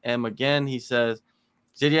to M again. He says,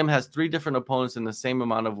 JDM has 3 different opponents in the same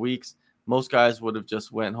amount of weeks. Most guys would have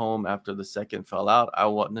just went home after the second fell out. I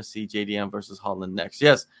want to see JDM versus Holland next.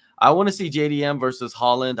 Yes, I want to see JDM versus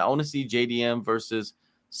Holland. I want to see JDM versus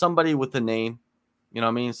somebody with a name. You know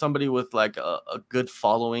what I mean? Somebody with like a good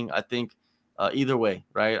following. I think either way,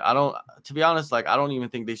 right? To be honest, like, I don't even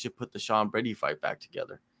think they should put the Sean Brady fight back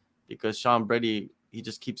together, because Sean Brady, he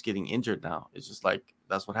just keeps getting injured now. It's just like,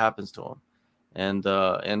 that's what happens to him. And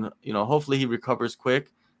hopefully he recovers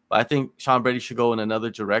quick. But I think Sean Brady should go in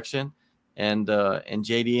another direction. And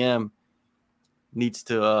JDM needs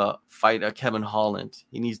to fight a Kevin Holland.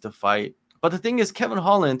 He needs to fight. But the thing is, Kevin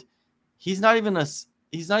Holland, he's not even a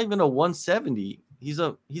 170. He's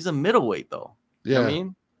a middleweight though. Yeah. You know what I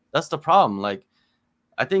mean? That's the problem. Like,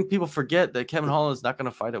 I think people forget that Kevin Holland is not going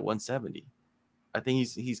to fight at 170. I think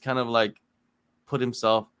he's kind of like put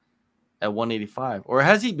himself at 185, or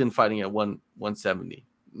has he been fighting at 170?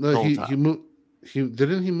 No, he moved.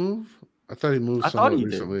 Didn't he move? I thought he moved somewhat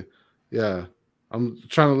recently. Did. Yeah, I'm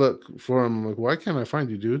trying to look for him. I'm like, why can't I find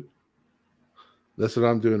you, dude? That's what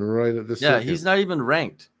I'm doing right at this second. He's not even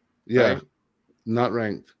ranked. Yeah, right? Not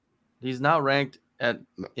ranked. He's not ranked in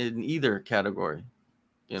either category.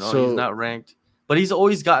 He's not ranked, but he's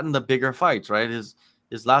always gotten the bigger fights, right? His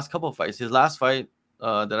last couple of fights. His last fight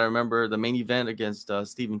that I remember, the main event against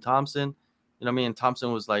Stephen Thompson. You know what I mean?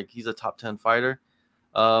 Thompson was like, he's a top 10 fighter.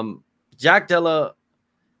 Jack Della,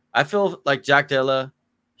 I feel like Jack Della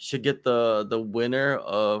should get the winner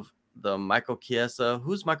of the Michael Chiesa.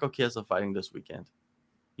 Who's Michael Chiesa fighting this weekend?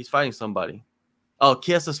 He's fighting somebody. Oh,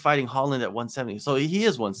 Chiesa's fighting Holland at 170. So he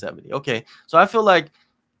is 170. Okay. So I feel like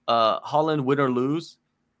Holland, win or lose,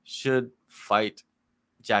 should fight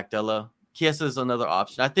Jack Della. Chiesa is another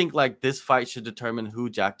option. I think like this fight should determine who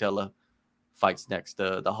Jack Della fights next.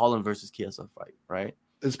 The Holland versus Chiesa fight, right?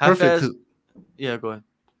 It's perfect. Yeah, go ahead.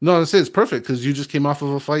 No, I say it's perfect because you just came off of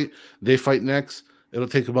a fight. They fight next. It'll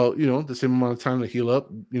take about the same amount of time to heal up.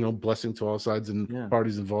 Blessing to all sides and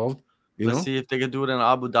parties involved. Let's see if they could do it in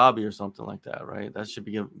Abu Dhabi or something like that, right? That should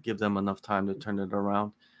give them enough time to turn it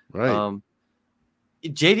around. Right.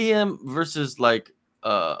 JDM versus like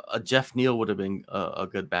a Jeff Neal would have been a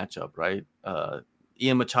good matchup, right?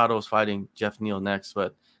 Ian Machado is fighting Jeff Neal next,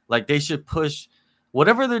 but like they should push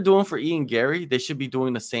whatever they're doing for Ian Gary. They should be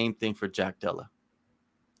doing the same thing for Jack Della.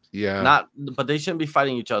 Yeah. But they shouldn't be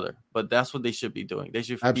fighting each other. But that's what they should be doing. They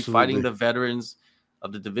should be fighting the veterans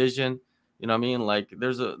of the division. You know what I mean? Like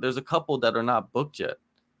there's a couple that are not booked yet,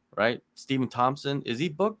 right? Stephen Thompson, is he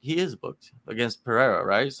booked? He is booked against Pereira,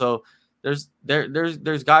 right? So there's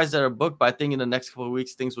guys that are booked, but I think in the next couple of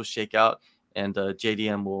weeks things will shake out and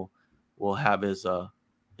JDM will have his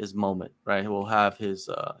moment, right? He will have his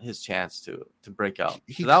chance to break out.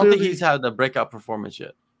 I don't think he's had the breakout performance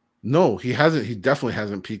yet. No, he hasn't. He definitely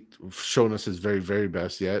hasn't shown us his very, very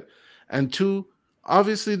best yet. And two,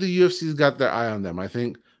 obviously the UFC's got their eye on them. I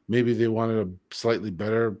think maybe they wanted a slightly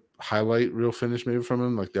better highlight reel finish maybe from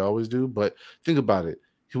him like they always do. But think about it.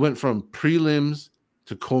 He went from prelims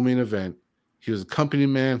to co-main event. He was a company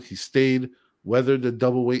man. He stayed, weathered the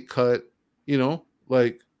double weight cut.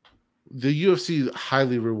 Like the UFC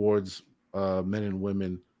highly rewards men and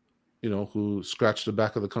women, who scratch the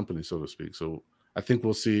back of the company, so to speak. So I think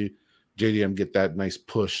we'll see JDM get that nice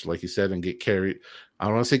push, like you said, and get carried. I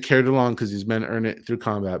don't want to say carried along because these men earn it through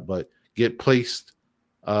combat, but get placed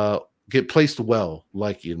well,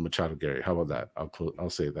 like Ian Machado Gary. How about that? I'll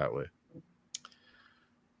say it that way.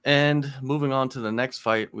 And moving on to the next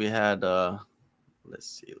fight, we had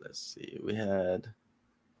let's see. We had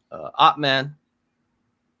Ottman.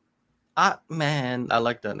 Ottman, I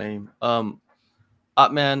like that name.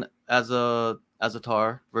 Ottman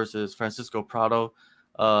Azatar versus Francisco Prado.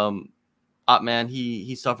 Ottman,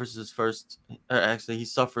 he suffers his first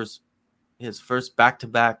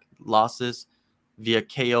back-to-back losses via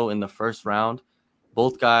KO in the first round.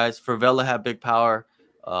 Both guys, Favela had big power.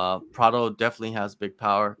 Prado definitely has big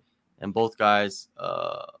power, and both guys,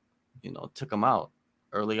 took him out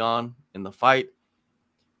early on in the fight.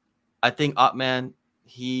 I think Ottman,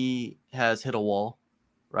 he has hit a wall,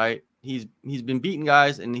 right? He's been beating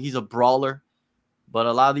guys, and he's a brawler, but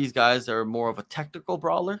a lot of these guys are more of a technical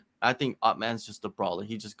brawler. I think Ottman's just a brawler.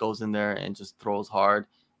 He just goes in there and just throws hard,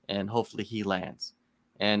 and hopefully he lands.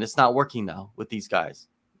 And it's not working now with these guys.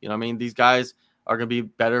 You know what I mean? These guys are going to be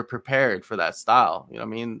better prepared for that style. You know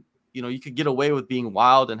what I mean? You could get away with being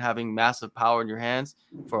wild and having massive power in your hands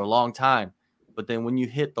for a long time. But then when you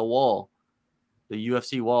hit the wall, the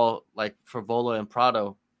UFC wall, like Favola and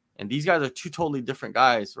Prado, and these guys are two totally different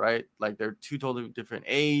guys, right? Like they're two totally different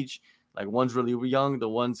age. Like one's really young, the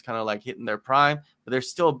one's kind of like hitting their prime, but they're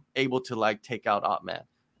still able to like take out Ottman.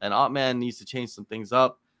 And Ottman needs to change some things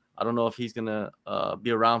up. I don't know if he's going to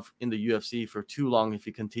be around in the UFC for too long if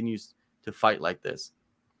he continues to fight like this.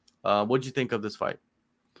 What'd you think of this fight?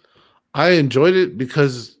 I enjoyed it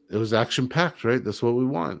because it was action-packed, right? That's what we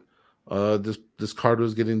want. This card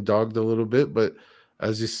was getting dogged a little bit, but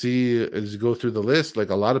as you go through the list, like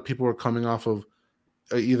a lot of people were coming off of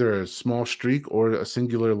either a small streak or a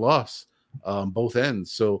singular loss, both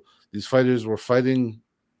ends. So these fighters were fighting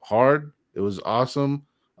hard. It was awesome.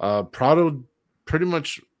 Prado pretty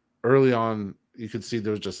much early on, you could see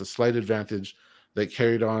there was just a slight advantage that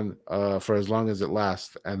carried on for as long as it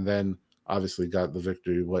lasts, and then obviously got the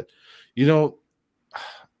victory. But,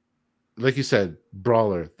 like you said,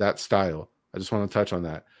 brawler, that style. I just want to touch on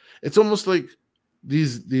that. It's almost like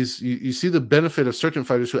these you see the benefit of certain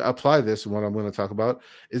fighters who apply this, and what I'm going to talk about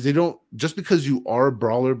is they don't, just because you are a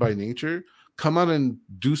brawler by nature, come out and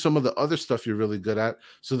do some of the other stuff you're really good at,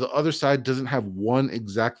 so the other side doesn't have one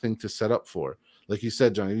exact thing to set up for. Like you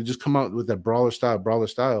said, Johnny, you just come out with that brawler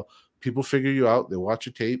style. People figure you out, they watch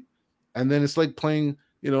your tape, and then it's like playing,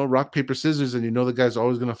 rock, paper, scissors, and the guy's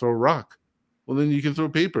always going to throw a rock. Well, then you can throw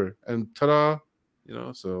paper, and ta-da,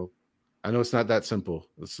 so I know it's not that simple.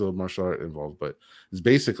 It's still martial art involved, but it's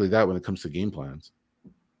basically that when it comes to game plans.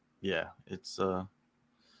 Yeah, it's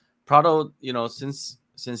Prado, since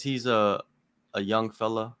he's a young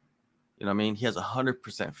fella, he has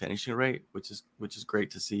 100% finishing rate, which is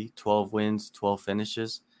great to see. 12 wins, 12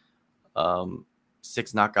 finishes,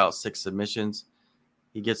 6 knockouts, 6 submissions.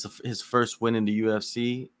 He gets his first win in the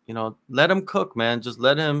UFC. You know, let him cook, man. Just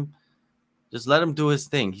let him do his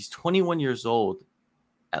thing. He's 21 years old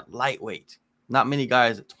at lightweight. Not many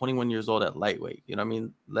guys at 21 years old at lightweight. You know what I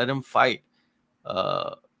mean? Let him fight.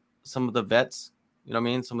 Some of the vets, you know what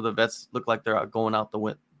I mean? Some of the vets look like they're going out the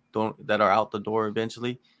window, that are out the door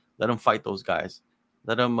eventually. Let him fight those guys.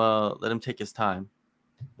 Let him take his time.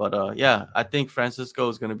 But yeah, I think Francisco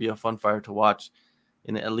is going to be a fun fighter to watch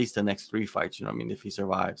in at least the next 3 fights. You know what I mean? If he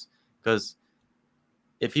survives, because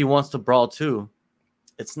if he wants to brawl too,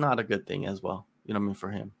 it's not a good thing as well. You know what I mean? For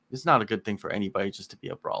him, it's not a good thing for anybody just to be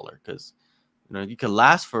a brawler, because you know you can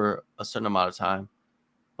last for a certain amount of time,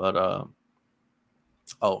 but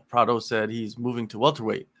Prado said he's moving to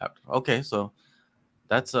welterweight. Okay, so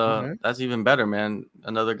that's even better, man.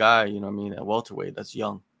 Another guy, you know what I mean, at welterweight, that's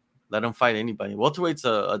young. Let him fight anybody. Welterweight's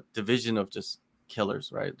a division of just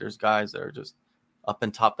killers, right? There's guys that are just up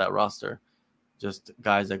and top that roster, just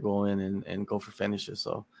guys that go in and go for finishes.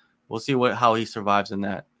 So we'll see how he survives in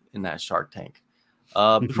that Shark Tank.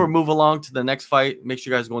 Before we move along to the next fight, make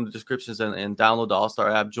sure you guys go in the descriptions and download the All-Star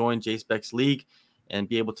app, join JSpec's League, and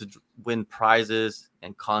be able to win prizes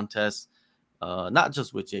and contests, not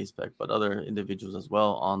just with JSpec, but other individuals as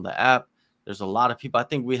well on the app. There's a lot of people. I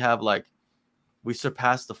think we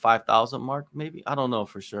surpassed the 5,000 mark, maybe. I don't know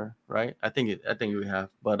for sure, right? I think we have.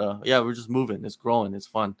 But yeah, we're just moving. It's growing. It's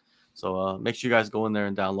fun. So make sure you guys go in there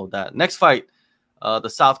and download that. Next fight, the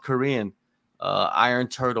South Korean Iron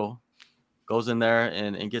Turtle goes in there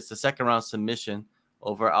and gets the second round submission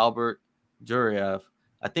over Albert Juryev.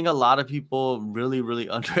 I think a lot of people really, really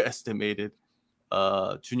underestimated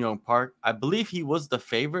Chunyoung Park. I believe he was the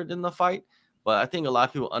favorite in the fight, but I think a lot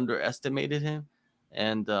of people underestimated him.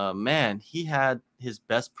 And man, he had his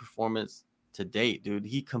best performance to date, dude.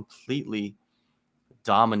 He completely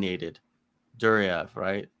dominated Juryev,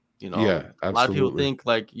 right? You know, Yeah, absolutely. A lot of people think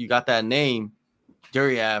like you got that name,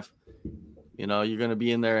 Juryev, you know, you're going to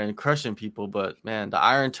be in there and crushing people. But man, the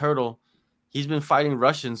Iron Turtle, he's been fighting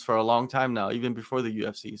Russians for a long time now, even before the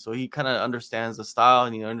UFC. So he kind of understands the style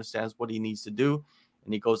and he understands what he needs to do.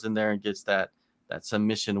 And he goes in there and gets that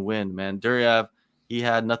submission win, man. Juryev, he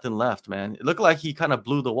had nothing left, man. It looked like he kind of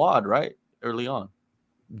blew the wad, right? Early on.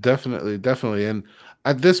 Definitely. And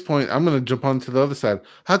at this point, I'm going to jump on to the other side.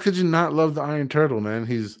 How could you not love the Iron Turtle, man?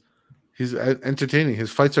 He's entertaining.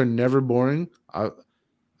 His fights are never boring.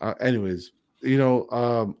 Anyways, you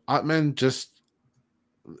know, Atman just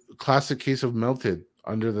classic case of melted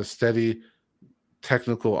under the steady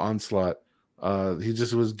technical onslaught. He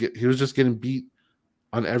was just getting beat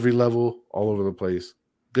on every level, all over the place.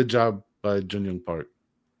 Good job by Jun Park.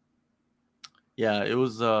 Yeah, it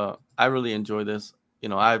was. I really enjoy this. You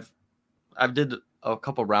know, I've did a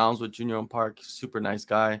couple rounds with Junior Park. Super nice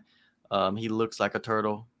guy. He looks like a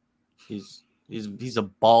turtle. He's a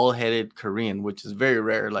bald-headed Korean, which is very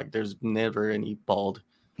rare. Like there's never any bald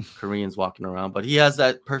Koreans walking around, but he has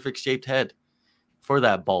that perfect shaped head for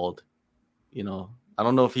that bald. You know, I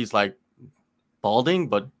don't know if he's like balding,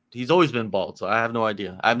 but he's always been bald, so I have no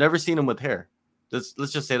idea. I've never seen him with hair. Let's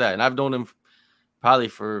just say that. And I've known him probably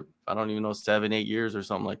for, I don't even know, 7-8 years or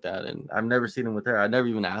something like that, and I've never seen him with hair. I never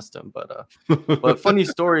even asked him. But funny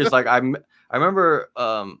story is like I remember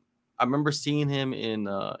seeing him in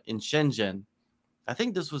Shenzhen. I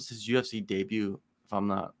think this was his UFC debut, if I'm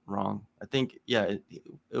not wrong. I think it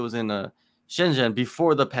was in Shenzhen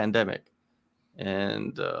before the pandemic.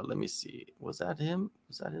 And let me see, was that him?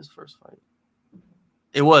 Was that his first fight?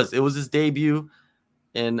 It was his debut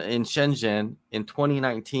in Shenzhen in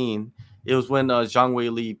 2019. It was when Zhang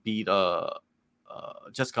Weili beat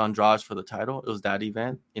Jessica Andrade for the title. It was that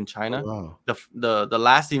event in China. Oh, wow. The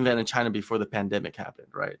last event in China before the pandemic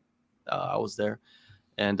happened, right? I was there.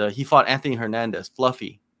 And he fought Anthony Hernandez,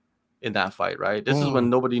 Fluffy, in that fight, right? This is when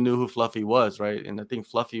nobody knew who Fluffy was, right? And I think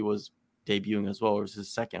Fluffy was debuting as well. It was his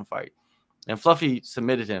second fight. And Fluffy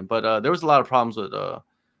submitted him. But there was a lot of problems with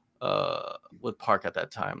Park at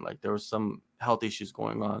that time. Like there was some health issues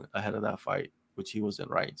going on ahead of that fight, which he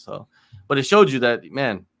wasn't right. So, but it showed you that,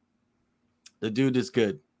 man, the dude is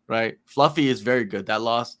good, right? Fluffy is very good. That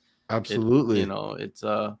loss, absolutely. It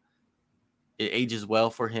ages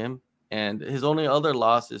well for him. And his only other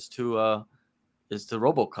loss is to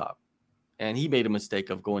RoboCop, and he made a mistake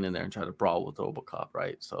of going in there and trying to brawl with RoboCop,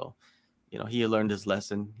 right? So, he learned his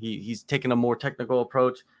lesson. He's taken a more technical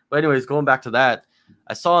approach. But anyways, going back to that,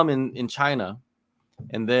 I saw him in China,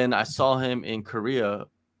 and then I saw him in Korea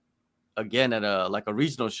again at a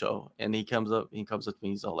regional show, and he comes up to me.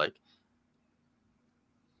 He's all like,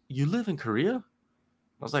 "You live in Korea?"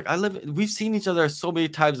 I was like, we've seen each other so many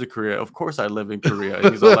times in Korea. Of course I live in Korea.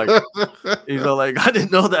 And he's all like, I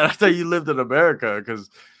didn't know that. I thought you lived in America, because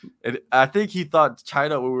I think he thought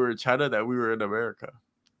China, when we were in China, that we were in America.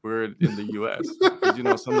 We were in the US.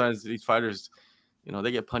 Because, sometimes these fighters,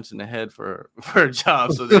 they get punched in the head for a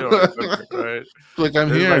job, so they don't remember, right? Like,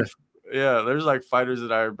 I'm here. There's like fighters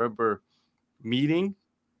that I remember meeting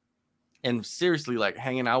and seriously like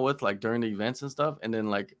hanging out with, like during the events and stuff, and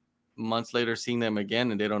then like months later seeing them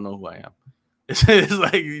again and they don't know who I am. It's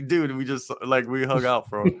like, dude, we hung out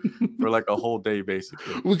for like a whole day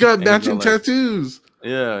basically. We got matching tattoos.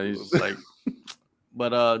 Yeah, he's just like,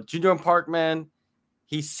 but Junior Park, man,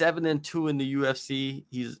 he's 7-2 in the UFC.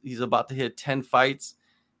 He's about to hit 10 fights.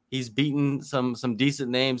 He's beaten some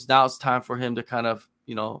decent names. Now it's time for him to kind of,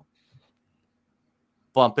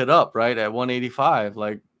 bump it up, right? At 185.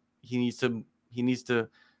 Like, he needs to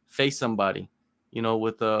face somebody,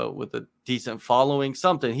 with a decent following,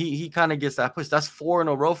 something. He kind of gets that push. That's 4 in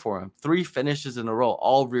a row for him. 3 finishes in a row,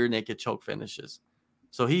 all rear naked choke finishes.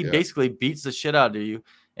 So he basically beats the shit out of you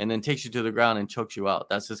and then takes you to the ground and chokes you out.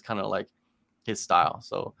 That's just kind of like his style.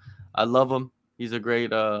 So I love him. He's a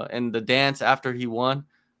great and the dance after he won,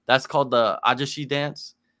 that's called the ajashi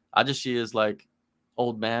dance. Ajashi is like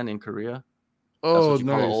old man in Korea. That's what you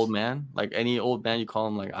call an old man. Like any old man, you call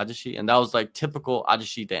him like ajashi. And that was like typical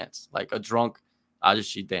ajashi dance, like a drunk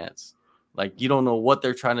ajashi dance. Like, you don't know what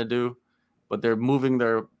they're trying to do, but they're moving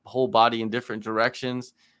their whole body in different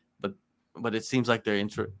directions. But it seems like they're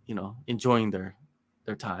enjoying their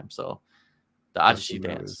time. So the ajashi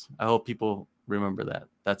dance. I hope people remember that.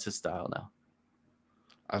 That's his style now.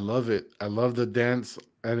 I love it. I love the dance,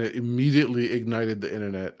 and it immediately ignited the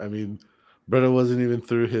internet. I mean, brother wasn't even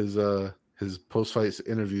through his post-fight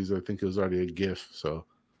interviews. I think it was already a GIF. So,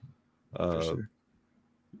 for sure.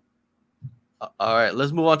 All right,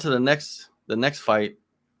 let's move on to the next fight.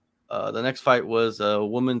 The next fight was a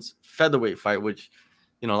women's featherweight fight, which,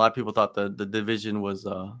 a lot of people thought the division was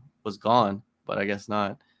gone, but I guess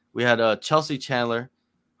not. We had Chelsea Chandler,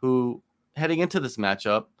 who heading into this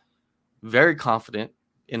matchup, very confident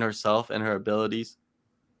in herself and her abilities.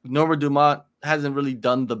 Norma Dumont hasn't really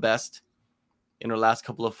done the best in her last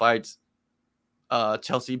couple of fights.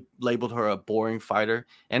 Chelsea labeled her a boring fighter,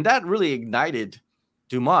 and that really ignited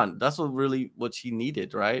Dumont. That's what she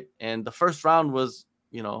needed, right? And the first round was,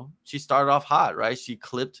 she started off hot, right? She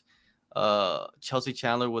clipped Chelsea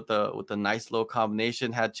Chandler with a nice low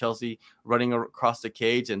combination, had Chelsea running across the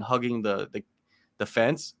cage and hugging the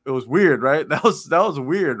fence. It was weird, right? That was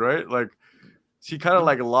weird, right? Like, she kind of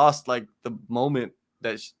like lost like the moment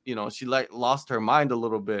that she like lost her mind a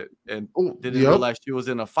little bit and didn't realize she was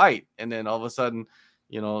in a fight. And then all of a sudden,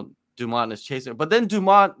 Dumont is chasing her. But then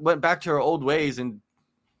Dumont went back to her old ways and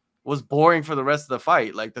was boring for the rest of the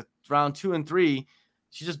fight. Like the round 2 and 3,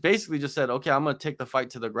 she just basically just said, okay, I'm going to take the fight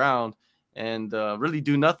to the ground and really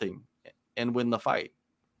do nothing and win the fight.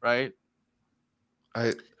 Right.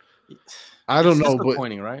 I don't know,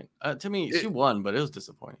 disappointing, right? To me, she won, but it was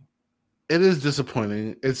disappointing. It is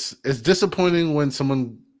disappointing. It's disappointing when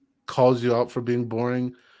someone calls you out for being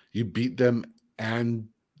boring. You beat them and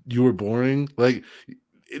you were boring. Like,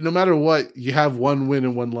 no matter what, you have one win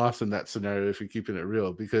and one loss in that scenario if you're keeping it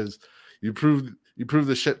real, because you proved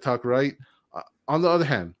the shit talk right. On the other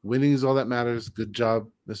hand, winning is all that matters. Good job,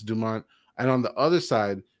 Miss Dumont. And on the other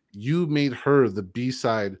side, you made her the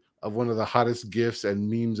B-side of one of the hottest gifts and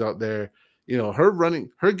memes out there.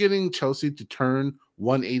 Her getting Chelsea to turn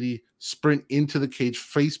 180, sprint into the cage,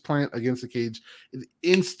 face plant against the cage, it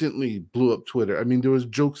instantly blew up Twitter. I mean, there was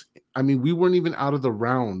jokes. I mean, we weren't even out of the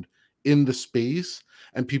round in the space,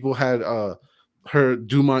 and people had her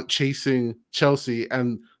Dumont chasing Chelsea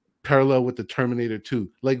and parallel with the Terminator 2.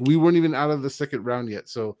 Like, we weren't even out of the second round yet.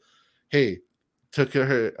 So, hey, took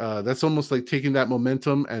her. That's almost like taking that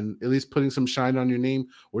momentum and at least putting some shine on your name.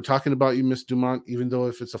 We're talking about you, Miss Dumont, even though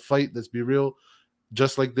if it's a fight, let's be real.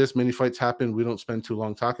 Just like this, many fights happen. We don't spend too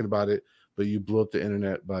long talking about it, but you blew up the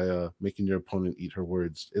internet by making your opponent eat her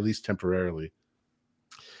words, at least temporarily.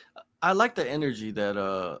 I like the energy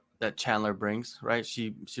that Chandler brings, right?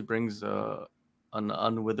 She brings an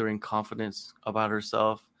unwithering confidence about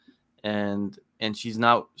herself, and she's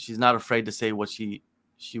not afraid to say what she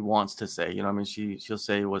wants to say. I mean, she'll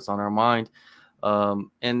say what's on her mind. And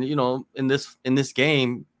in this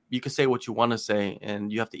game, you can say what you want to say, and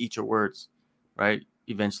you have to eat your words, right?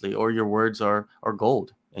 Eventually, or your words are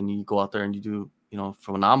gold, and you go out there and you do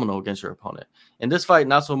phenomenal against your opponent. In this fight,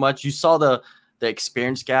 not so much. You saw the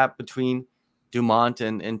experience gap between Dumont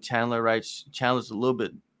and Chandler, right? Chandler's a little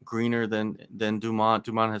bit greener than Dumont.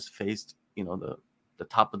 Dumont has faced the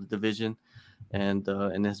top of the division and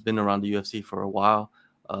has been around the UFC for a while.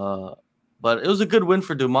 But it was a good win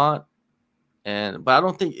for Dumont, but I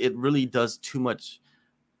don't think it really does too much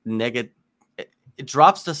negative. It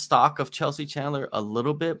drops the stock of Chelsea Chandler a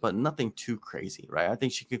little bit, but nothing too crazy, right? I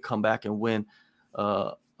think she could come back and win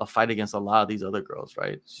a fight against a lot of these other girls,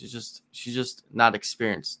 right? She's just not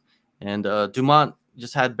experienced, and Dumont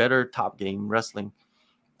just had better top game wrestling,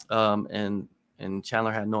 and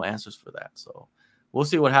Chandler had no answers for that. So we'll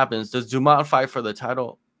see what happens. Does Dumont fight for the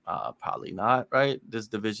title? Probably not, right? This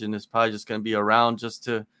division is probably just going to be around just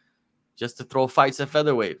to throw fights at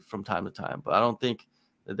featherweight from time to time. But I don't think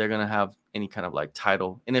that they're going to have any kind of like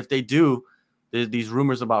title. And if they do, there's these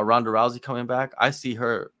rumors about Ronda Rousey coming back. I see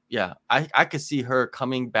her. Yeah, I could see her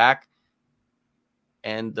coming back.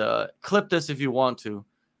 And clip this if you want to.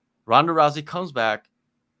 Ronda Rousey comes back,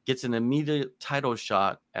 gets an immediate title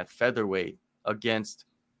shot at featherweight against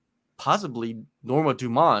possibly Norma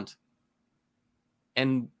Dumont,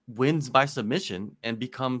 and wins by submission and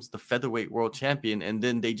becomes the featherweight world champion. And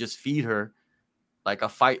then they just feed her like a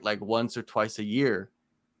fight like once or twice a year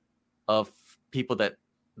of people that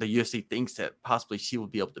the UFC thinks that possibly she will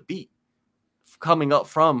be able to beat coming up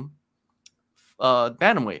from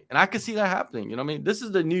bantamweight. And I could see that happening. You know what I mean? This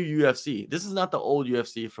is the new UFC. This is not the old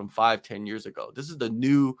UFC from 5-10 years ago. This is the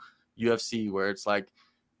new UFC where it's like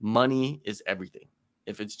money is everything.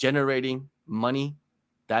 If it's generating money,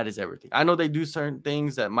 that is everything. I know they do certain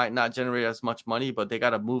things that might not generate as much money, but they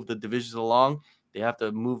got to move the divisions along. They have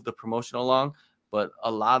to move the promotion along. But a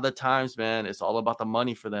lot of the times, man, it's all about the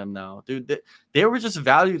money for them now. Dude, they were just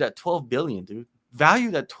valued at $12 billion, dude.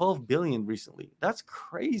 Valued at $12 billion recently. That's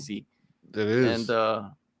crazy. That is.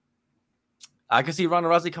 And I can see Ronda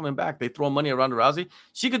Rousey coming back. They throw money at Ronda Rousey.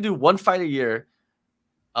 She could do one fight a year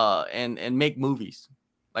and make movies.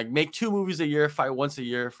 Like make 2 movies a year, fight once a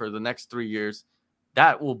year for the next 3 years.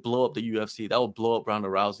 That will blow up the UFC. That will blow up Ronda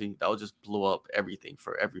Rousey. That will just blow up everything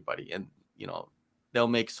for everybody. And, you know, they'll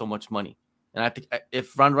make so much money. And I think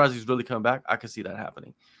if Ronda Rousey is really coming back, I could see that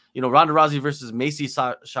happening. You know, Ronda Rousey versus Macy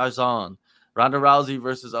Shazan. Ronda Rousey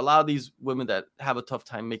versus a lot of these women that have a tough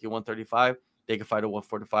time making 135. They can fight at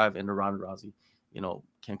 145, and the Ronda Rousey, you know,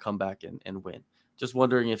 can come back and win. Just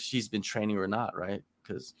wondering if she's been training or not, right?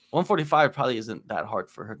 Because 145 probably isn't that hard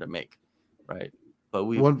for her to make, right? But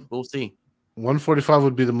we'll see. 145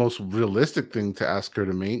 would be the most realistic thing to ask her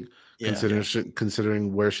to make,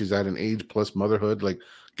 considering where she's at in age plus motherhood. Like,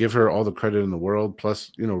 give her all the credit in the world.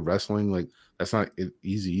 Plus, you know, wrestling, like that's not an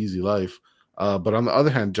easy life. But on the other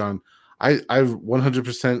hand, John, I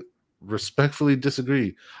 100% respectfully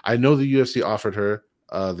disagree. I know the UFC offered her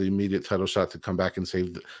the immediate title shot to come back and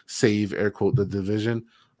save air quote the division.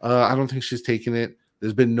 I don't think she's taking it.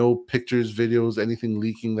 There's been no pictures, videos, anything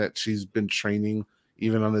leaking that she's been training,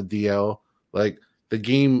 even on the DL. Like the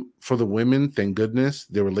game for the women, thank goodness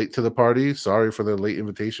they were late to the party. Sorry for the late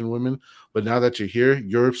invitation, women. But now that you're here,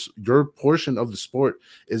 your portion of the sport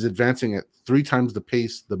is advancing at 3 times the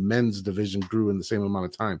pace the men's division grew in the same amount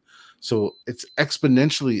of time. So it's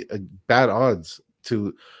exponentially bad odds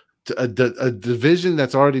to a division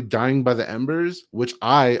that's already dying by the embers, which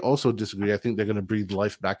I also disagree. I think they're going to breathe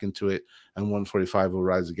life back into it, and 145 will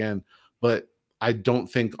rise again. But I don't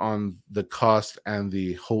think on the cost and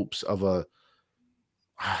the hopes of I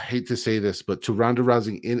hate to say this, but to Ronda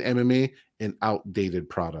Rousey in MMA, an outdated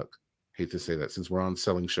product. Hate to say that since we're on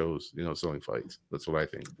selling shows, you know, selling fights. That's what I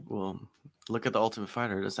think. Well, look at the Ultimate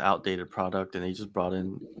Fighter. It's an outdated product, and they just brought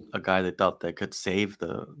in a guy they thought that could save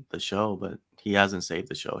the show, but he hasn't saved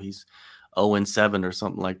the show. He's 0-7 or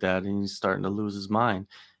something like that, and he's starting to lose his mind.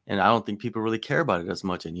 And I don't think people really care about it as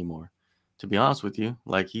much anymore, to be honest with you.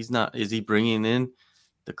 Like, he's not. Is he bringing in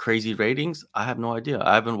the crazy ratings? I have no idea.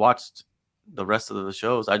 I haven't watched the rest of the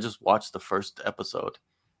shows. I just watched the first episode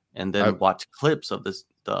and then watched clips of the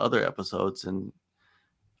other episodes, and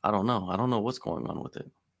I don't know what's going on with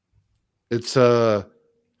it. It's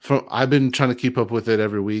I've been trying to keep up with it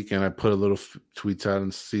every week, and I put a little tweets out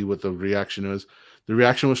and see what the reaction is. The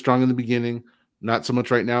reaction was strong in the beginning, not so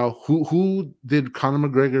much right now. Who did Conor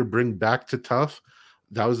McGregor bring back to tough?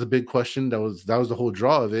 That was the big question. That was the whole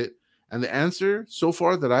draw of it. And the answer so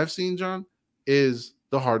far that I've seen, John, is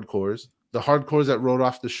the hardcores. The hardcores that wrote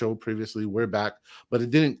off the show previously, we're back, but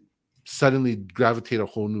it didn't suddenly gravitate a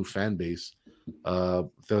whole new fan base.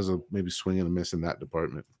 There's a maybe swing and a miss in that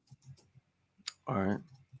department. All right.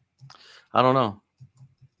 I don't know.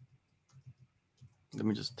 Let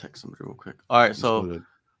me just text somebody real quick. All right. So,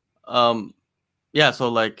 so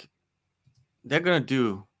like they're going to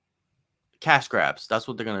do cash grabs. That's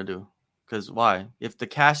what they're going to do. Because why? If the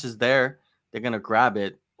cash is there, they're going to grab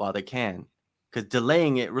it while they can. Because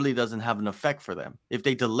delaying it really doesn't have an effect for them. If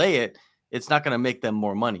they delay it, it's not going to make them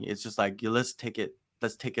more money. It's just like, let's take it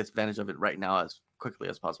let's take advantage of it right now as quickly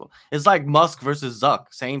as possible. It's like Musk versus Zuck,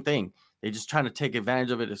 same thing. They're just trying to take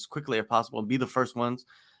advantage of it as quickly as possible and be the first ones.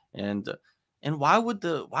 And why would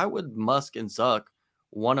Musk and Zuck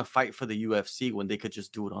want to fight for the UFC when they could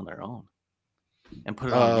just do it on their own and put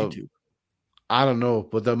it on Uh, YouTube? I don't know,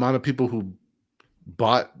 but the amount of people who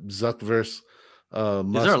bought Zuck versus Is there a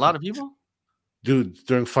Musk, lot of people? dude,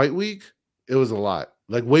 during fight week, it was a lot.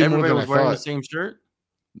 Like way more Everybody than I was wearing the thought. same shirt.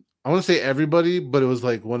 I want to say everybody, but it was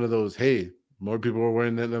like one of those, hey, more people were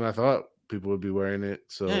wearing it than I thought people would be wearing it.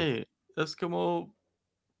 So Hey, Eskimo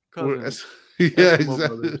we're cousins, yeah, Eskimo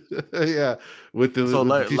brothers. exactly. Yeah, So with the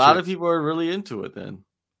like, a lot of t-shirts. people are really into it. Then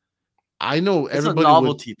I know it's a everybody would.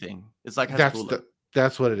 novelty thing. It's like That's Hasbula. the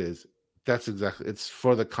that's what it is. That's exactly. It's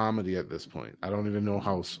for the comedy at this point. I don't even know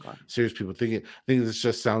how Okay. serious people think it. I think this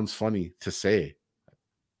just sounds funny to say.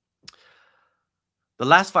 The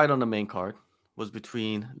last fight on the main card was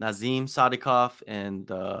between Nazim Sadikov and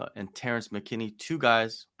Terrence McKinney. Two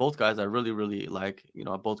guys, both guys I really like.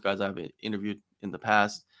 Both guys I've interviewed in the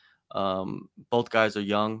past. Both guys are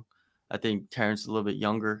young. I think Terrence is a little bit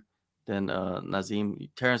younger than Nazim.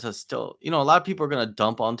 Terrence has still, a lot of people are gonna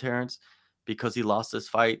dump on Terrence because he lost this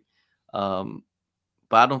fight.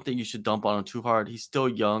 But I don't think you should dump on him too hard. He's still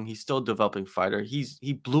young. He's still a developing fighter.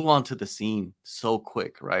 He blew onto the scene so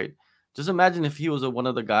quick, right? Just imagine if he was one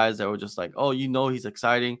of the guys that were just like, oh, he's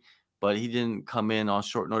exciting, but he didn't come in on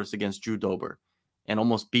short notice against Drew Dober and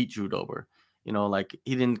almost beat Drew Dober. Like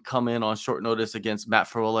he didn't come in on short notice against Matt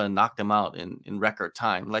Frola and knocked him out in record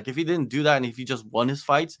time. Like if he didn't do that and if he just won his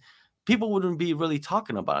fights, people wouldn't be really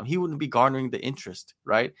talking about him. He wouldn't be garnering the interest,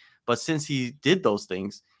 right? But since he did those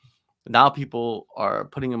things, now people are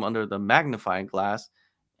putting him under the magnifying glass.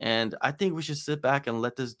 And I think we should sit back and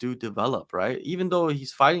let this dude develop, right? Even though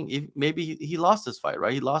he's fighting, maybe he lost this fight,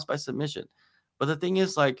 right? He lost by submission. But the thing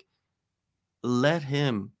is, like, let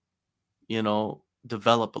him,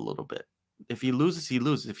 develop a little bit. If he loses, he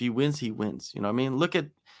loses. If he wins, he wins. You know what I mean? Look at,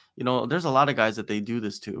 there's a lot of guys that they do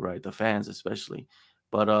this to, right? The fans especially.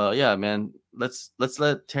 But yeah, man, let's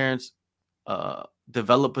let Terrence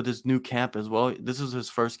develop with his new camp as well. This is his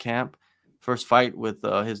first fight with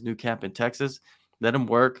his new camp in Texas. Let him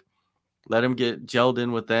work. Let him get gelled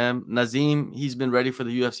in with them. Nazim, he's been ready for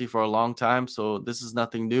the UFC for a long time, so this is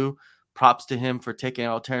nothing new. Props to him for taking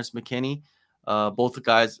out Terrence McKinney. Both the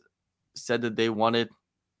guys said that they wanted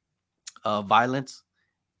violence,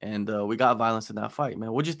 and we got violence in that fight,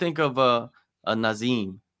 man. What'd you think of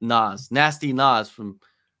Nazim, Nasty Nas from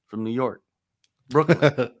New York,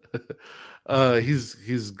 Brooklyn?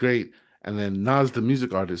 He's great. And then Nas, the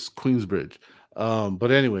music artist, Queensbridge.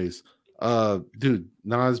 But anyways, dude,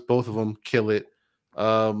 Nas, both of them kill it.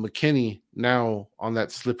 McKinney now on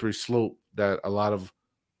that slippery slope that a lot of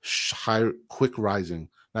quick rising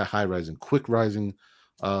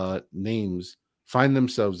names find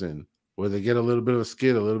themselves in, where they get a little bit of a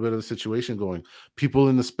skid, a little bit of a situation going. People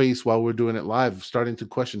in the space while we're doing it live starting to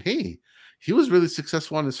question, hey, he was really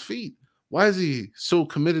successful on his feet. Why is he so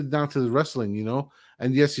committed now to the wrestling,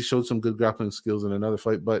 And yes, he showed some good grappling skills in another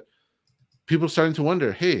fight, but people starting to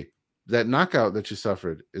wonder, hey, that knockout that you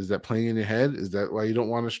suffered, is that playing in your head? Is that why you don't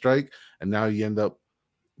want to strike? And now you end up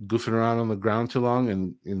goofing around on the ground too long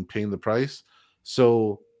and paying the price.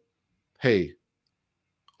 So, hey,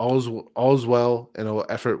 all's well, and an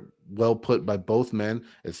effort well put by both men.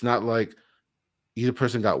 It's not like either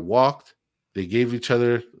person got walked. They gave each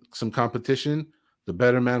other some competition. The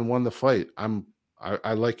better man won the fight.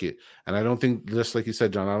 I like it, and I don't think, just like you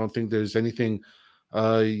said, John, I don't think there's anything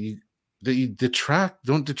that you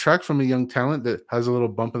don't detract from a young talent that has a little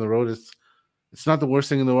bump in the road. It's not the worst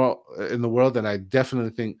thing in the world, and I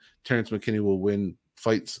definitely think Terrence McKinney will win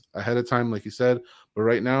fights ahead of time, like you said. But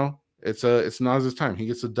right now, it's Nas's time. He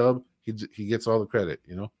gets a dub. He gets all the credit,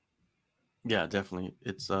 Yeah, definitely.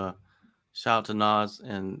 It's shout out to Nas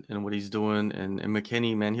and what he's doing, and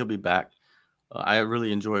McKinney, man, he'll be back. I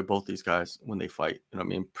really enjoy both these guys when they fight. You know what I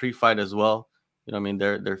mean? Pre-fight as well. You know what I mean?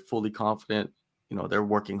 They're fully confident. They're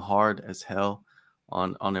working hard as hell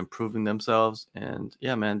on improving themselves. And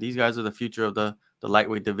yeah, man, these guys are the future of the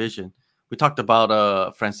lightweight division. We talked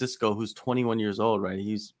about Francisco, who's 21 years old, right?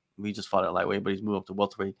 We just fought at lightweight, but he's moved up to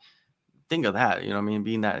welterweight. Think of that, you know what I mean?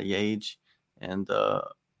 Being that age, and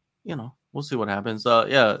we'll see what happens.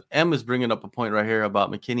 Yeah, M is bringing up a point right here about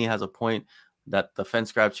McKinney has a point that the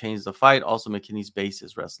fence grab changed the fight. Also, McKinney's base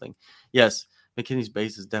is wrestling. Yes, McKinney's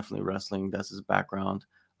base is definitely wrestling. That's his background.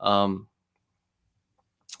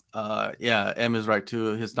 Yeah, M is right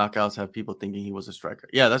too. His knockouts have people thinking he was a striker.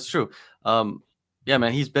 Yeah, that's true. Yeah,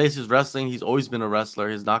 man, his base is wrestling. He's always been a wrestler.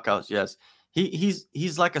 His knockouts, yes.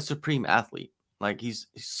 He's like a supreme athlete. Like he's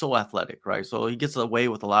so athletic, right? So he gets away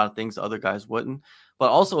with a lot of things other guys wouldn't. But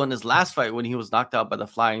also in his last fight, when he was knocked out by the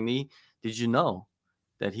flying knee, did you know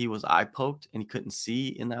that he was eye poked and he couldn't see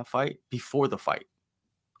in that fight before the fight?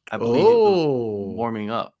 I believe it was Oh, warming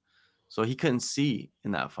up. So he couldn't see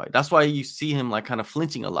in that fight. That's why you see him like kind of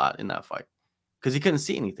flinching a lot in that fight because he couldn't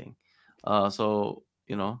see anything. So,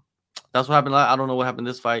 that's what happened. I don't know what happened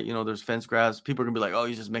this fight. There's fence grabs. People are gonna be like, "Oh,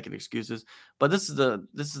 he's just making excuses." But this is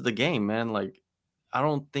the game, man. Like, I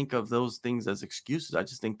don't think of those things as excuses. I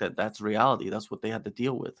just think that that's reality. That's what they had to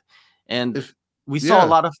deal with, and if we saw a yeah,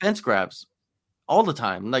 lot of fence grabs all the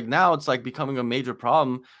time. Like now, it's like becoming a major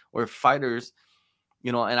problem where fighters,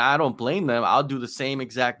 and I don't blame them. I'll do the same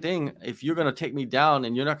exact thing. If you're gonna take me down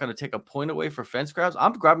and you're not gonna take a point away for fence grabs,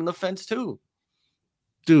 I'm grabbing the fence too.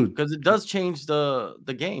 dude, Because it does change the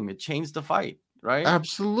game. It changed the fight, right?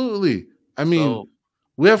 absolutely. I mean, So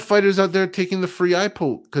we have fighters out there taking the free eye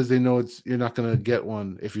poke because they know you're not gonna get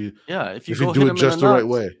one if you yeah, if you if you go do hit it him in the just the right nuts,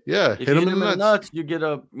 way. Yeah, if hit you them hit in him the in the nuts. nuts, you get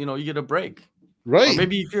a break. Or Right.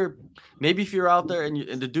 maybe if you're out there and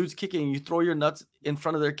the dude's kicking, you throw your nuts in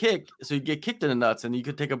front of their kick, so you get kicked in the nuts and you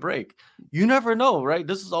could take a break. You never know, right?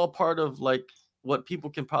 This is all part of like what people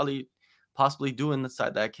can possibly do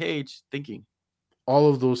inside that cage thinking. All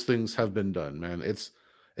of those things have been done, man.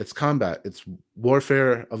 It's combat. It's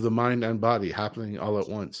warfare of the mind and body happening all at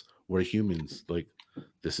once. We're humans. Like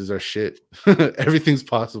this is our shit. Everything's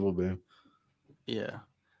possible, man. Yeah.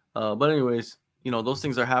 But anyways, those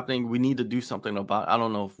things are happening. We need to do something about it. I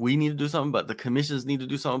don't know if we need to do something, but the commissions need to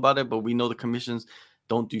do something about it. But we know the commissions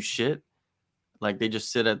don't do shit. Like they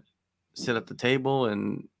just sit at the table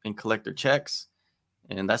and collect their checks.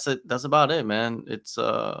 And that's it. That's about it, man. It's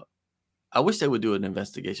I wish they would do an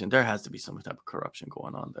investigation. There has to be some type of corruption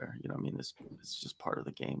going on there. You know what I mean? It's just part of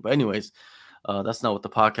the game. But anyways, that's not what the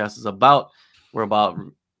podcast is about. We're about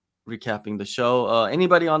recapping the show.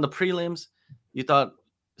 Anybody on the prelims you thought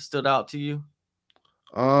stood out to you?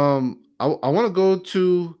 I want to go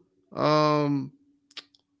to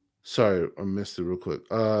sorry, I missed it real quick.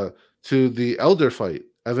 To the Elder fight,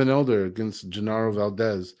 Evan Elder against Gennaro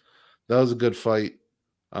Valdez. That was a good fight.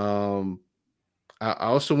 Um, I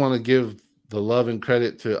also want to give the love and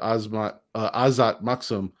credit to Azat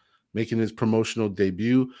Maksum making his promotional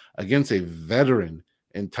debut against a veteran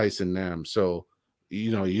in Tyson Nam. So,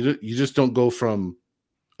 you just don't go from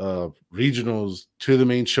regionals to the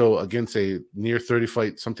main show against a near 30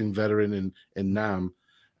 fight something veteran in Nam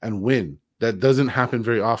and win. That doesn't happen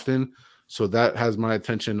very often. So that has my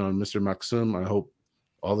attention on Mr. Maksum. I hope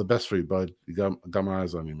all the best for you, bud. You got my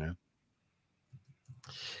eyes on you, man.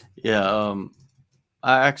 Yeah,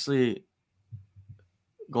 I actually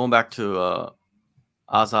going back to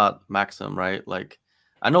Azad Maxim, right? Like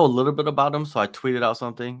I know a little bit about him, so I tweeted out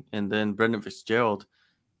something, and then Brendan Fitzgerald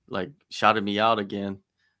like shouted me out again.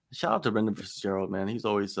 Shout out to Brendan Fitzgerald, man. He's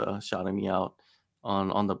always shouting me out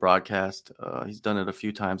on the broadcast. He's done it a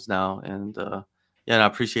few times now, and yeah, and I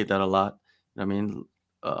appreciate that a lot. I mean,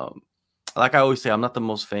 um, like I always say, I'm not the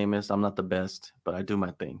most famous, I'm not the best, but I do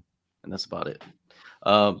my thing, and that's about it.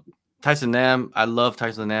 Um, Tyson Nam, I love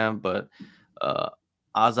Tyson Nam, but uh,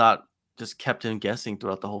 Azat just kept him guessing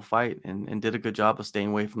throughout the whole fight and did a good job of staying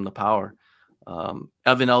away from the power.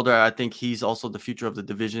 Evan Elder, I think he's also the future of the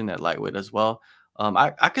division at lightweight as well.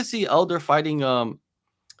 I could see Elder fighting,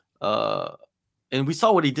 uh, and we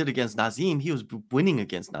saw what he did against Nazim. He was winning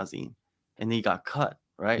against Nazim, and he got cut,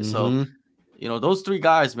 right? So, Mm-hmm. those three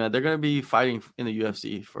guys, man, they're going to be fighting in the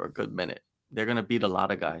UFC for a good minute. They're going to beat a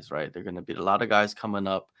lot of guys, right? They're going to beat a lot of guys coming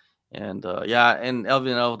up. And yeah, and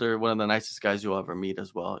Elvin Elder, one of the nicest guys you'll ever meet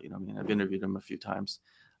as well. I mean, I've interviewed him a few times.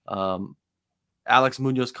 Alex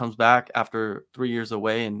Munoz comes back after 3 years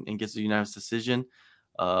away and gets a unanimous decision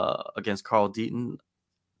against Carl Deaton.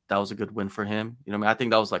 That was a good win for him. I mean, I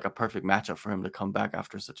think that was like a perfect matchup for him to come back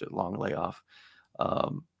after such a long layoff.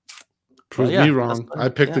 Prove Yeah, me wrong. I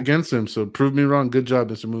picked against him, so prove me wrong. Good job,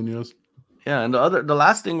 Mr. Munoz. Yeah, and the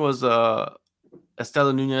last thing was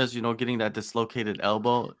Estela Nunez, getting that dislocated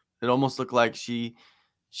elbow. It almost looked like she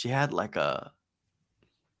had like kind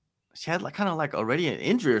of like already an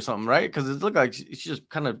injury or something, right? Because it looked like she just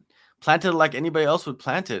kind of planted it like anybody else would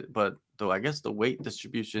plant it, but though I guess the weight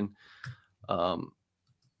distribution, um,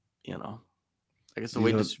 I guess the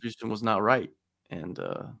weight distribution was not right, and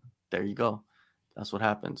there you go. That's what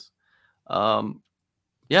happens.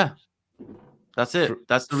 Yeah, that's it.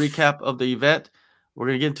 That's the recap of the event. We're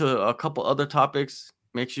gonna get into a couple other topics.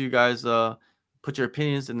 Make sure you guys put your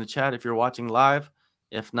opinions in the chat if you're watching live.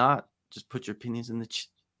 If not, just put your opinions in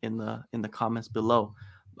the comments below.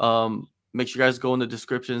 Make sure you guys go in the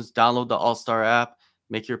descriptions, download the All Star app.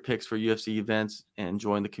 make your picks for UFC events and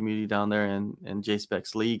join the community down there and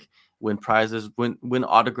J-Specs League. Win prizes, win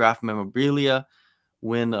autographed memorabilia,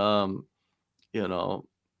 win you know,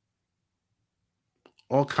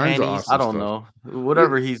 all kinds of panties. I awesome don't stuff. know,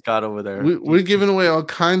 whatever he's got over there. We're giving away all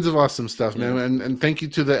kinds of awesome stuff, man. Yeah. And thank you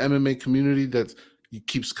to the MMA community that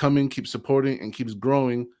keeps coming, keeps supporting, and keeps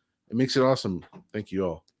growing. It makes it awesome. Thank you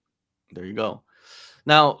all. There you go.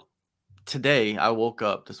 Now, today I woke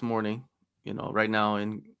up this morning. Right now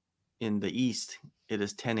in the East, it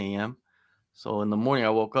is 10 a.m. So in the morning, I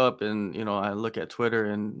woke up and I look at Twitter,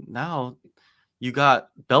 and now you got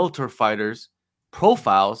Bellator fighters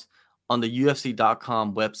profiles on the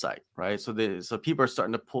UFC.com website, right? So people are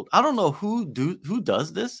starting to pull. I don't know who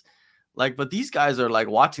does this, but these guys are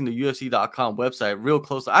watching the UFC.com website real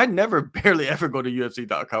close. I never barely ever go to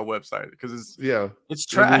UFC.com website because it's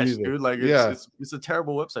trash, dude. It's a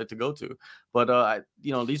terrible website to go to. But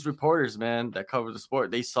these reporters, man, that cover the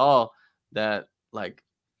sport, they saw that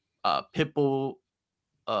Pitbull.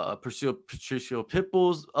 Patricio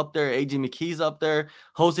Pitbull's up there, AJ McKee's up there,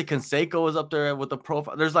 Jose Canseco is up there with the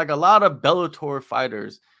profile. There's a lot of Bellator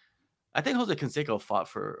fighters. I think Jose Canseco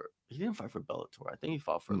he didn't fight for Bellator. I think he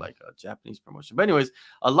fought for a Japanese promotion. But anyways,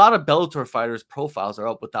 a lot of Bellator fighters' profiles are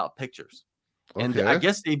up without pictures. Okay. And I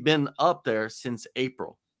guess they've been up there since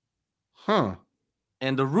April. Huh.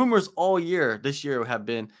 And the rumors all year, this year, have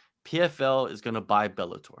been PFL is going to buy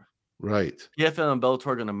Bellator. Right. PFL and Bellator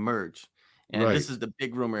are going to merge. And this is the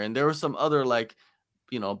big rumor. And there were some other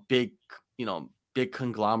big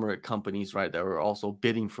conglomerate companies, right, that were also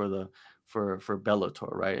bidding for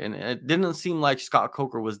Bellator, right? And it didn't seem like Scott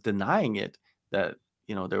Coker was denying it that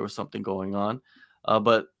there was something going on.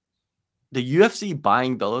 But the UFC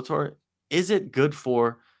buying Bellator, is it good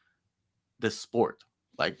for the sport?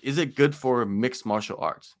 Is it good for mixed martial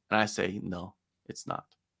arts? And I say no, it's not.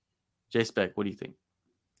 J-Spec, what do you think?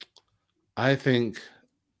 I think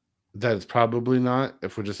that it's probably not,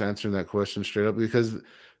 if we're just answering that question straight up, because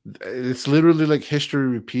it's literally history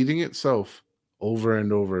repeating itself over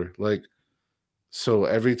and over. So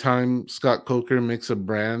every time Scott Coker makes a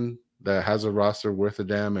brand that has a roster worth a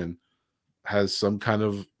damn and has some kind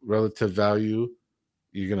of relative value,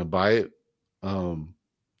 you're going to buy it.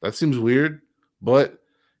 That seems weird, but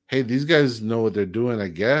hey, these guys know what they're doing, I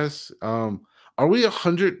guess. Are we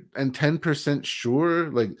 110% sure?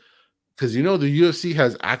 Because the UFC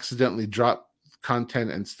has accidentally dropped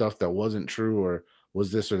content and stuff that wasn't true or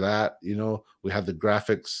was this or that. We had the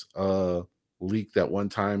graphics leaked at one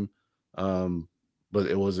time, but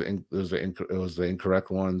it was the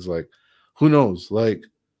incorrect ones. Who knows?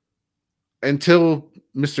 Until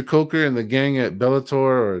Mr. Coker and the gang at Bellator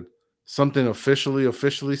or something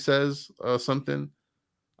officially says something,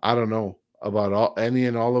 I don't know about any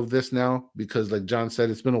and all of this now, because like John said,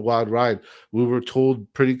 it's been a wild ride. We were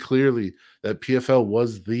told pretty clearly that PFL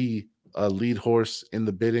was the lead horse in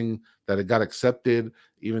the bidding, that it got accepted,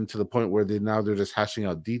 even to the point where they're just hashing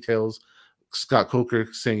out details. Scott Coker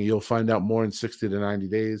saying you'll find out more in 60 to 90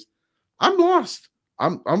 days. I'm lost.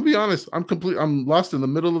 I'm be honest. I'm lost in the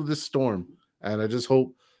middle of this storm. And I just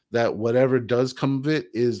hope that whatever does come of it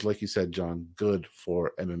is, like you said, John, good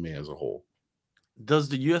for MMA as a whole. Does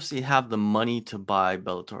the UFC have the money to buy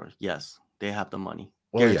Bellator? Yes, they have the money.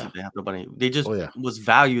 They have the money. They just was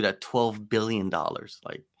valued at $12 billion.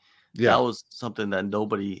 That was something that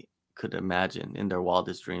nobody could imagine in their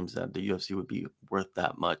wildest dreams, that the UFC would be worth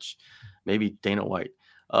that much. Maybe Dana White.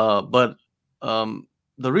 But the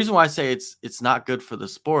reason why I say it's not good for the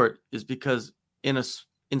sport is because in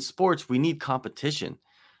sports we need competition.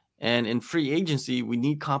 And in free agency, we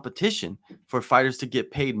need competition for fighters to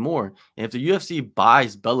get paid more. And if the UFC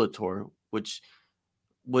buys Bellator, which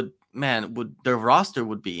their roster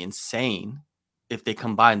would be insane if they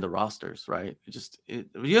combine the rosters, right?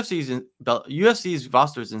 UFC's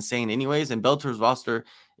roster is insane anyways, and Bellator's roster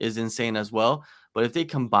is insane as well. But if they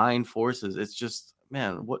combine forces, it's just,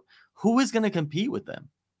 who is going to compete with them?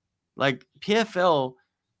 PFL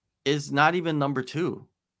is not even number 2.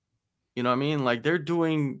 You know what I mean? They're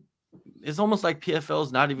doing. It's almost like PFL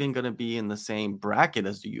is not even going to be in the same bracket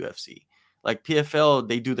as the UFC. PFL,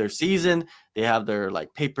 they do their season, they have their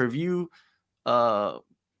pay-per-view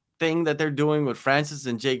thing that they're doing with Francis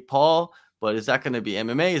and Jake Paul. But is that going to be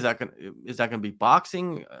MMA? Is that going to be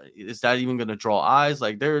boxing? Is that even going to draw eyes?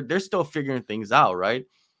 They're still figuring things out, right?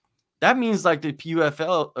 That means the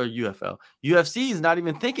UFC is not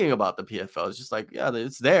even thinking about the PFL. It's just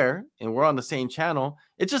it's there and we're on the same channel.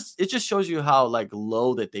 It just shows you how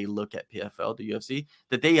low that they look at PFL, the UFC,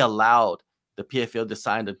 that they allowed the PFL to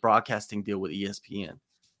sign the broadcasting deal with ESPN. You know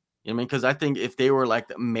what I mean? Because I think if they were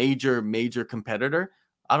the major competitor,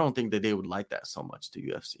 I don't think that they would like that so much to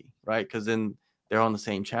UFC, right? Because then they're on the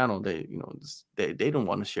same channel. They, they don't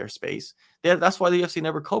want to share space. That's why the UFC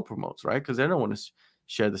never co-promotes, right? Because they don't want to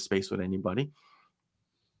share the space with anybody.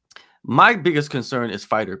 My biggest concern is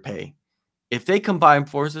fighter pay. If they combine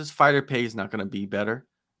forces, fighter pay is not going to be better.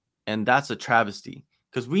 And that's a travesty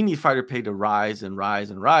because we need fighter pay to rise and rise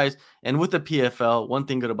and rise. And with the PFL, one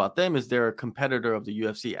thing good about them is they're a competitor of the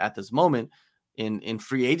UFC at this moment in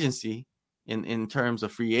free agency, in terms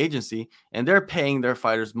of free agency. And they're paying their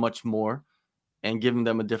fighters much more and giving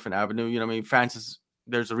them a different avenue. You know what I mean? Francis,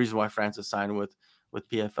 there's a reason why Francis signed with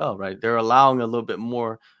PFL, right? They're allowing a little bit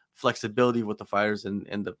more flexibility with the fighters,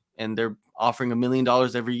 and they're offering $1 million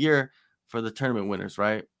every year for the tournament winners,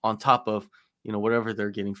 right? On top of, whatever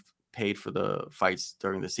they're getting paid for the fights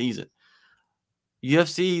during the season.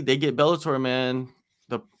 UFC, they get Bellator, man.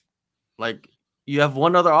 You have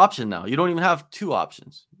one other option now. You don't even have two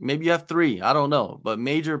options. Maybe you have three. I don't know. But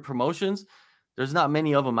major promotions, there's not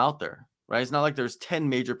many of them out there, right? It's not like there's 10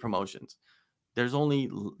 major promotions. There's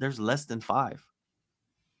less than 5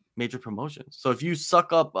 major promotions. So if you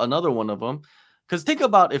suck up another one of them, because think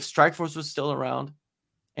about if Strikeforce was still around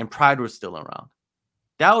and Pride was still around,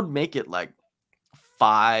 that would make it like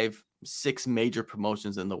 5, 6 major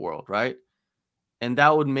promotions in the world, right? And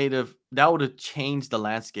that would have changed the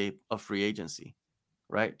landscape of free agency,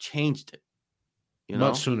 right? Changed it,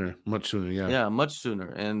 Much sooner, yeah. Yeah, much sooner.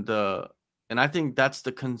 And I think that's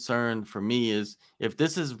the concern for me is if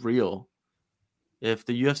this is real, if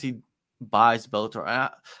the UFC buys Bellator,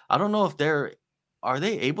 I don't know if are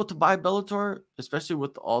they able to buy Bellator, especially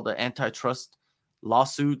with all the antitrust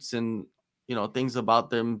lawsuits and things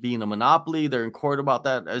about them being a monopoly. They're in court about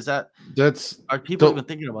that. Are people even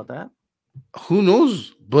thinking about that? Who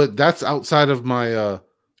knows? But that's outside of my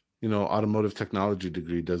automotive technology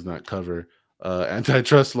degree. Does not cover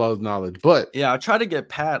antitrust laws knowledge. But yeah, I try to get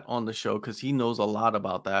Pat on the show because he knows a lot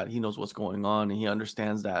about that. He knows what's going on and he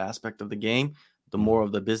understands that aspect of the game, the more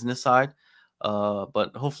of the business side.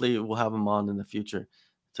 But hopefully we'll have him on in the future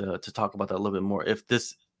to talk about that a little bit more. If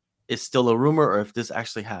this is still a rumor or if this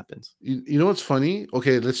actually happens. You know what's funny?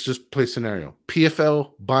 Okay, let's just play scenario.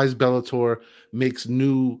 PFL buys Bellator, makes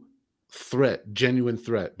new genuine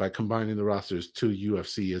threat by combining the rosters to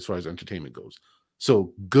UFC as far as entertainment goes.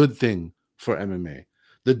 So good thing for MMA.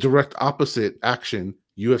 The direct opposite action,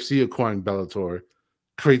 UFC acquiring Bellator,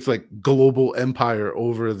 creates like global empire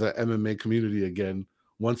over the MMA community again.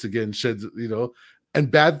 Once again, sheds,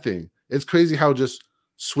 and bad thing. It's crazy how just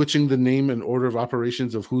switching the name and order of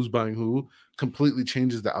operations of who's buying who completely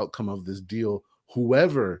changes the outcome of this deal.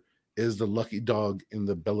 Whoever is the lucky dog in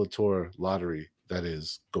the Bellator lottery that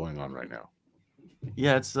is going on right now.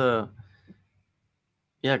 Yeah, it's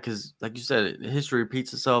because like you said, history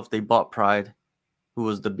repeats itself. They bought Pride, who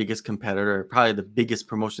was the biggest competitor, probably the biggest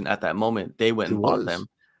promotion at that moment. They went and bought them,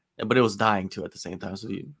 but it was dying too at the same time. So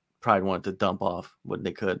Pride wanted to dump off what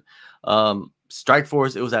they could.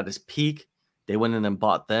 Strikeforce, it was at its peak. They went in and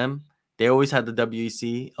bought them. They always had the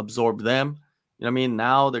WEC absorb them. You know what I mean?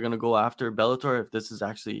 Now they're gonna go after Bellator if this is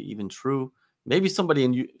actually even true. Maybe somebody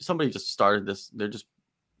just started this. They're just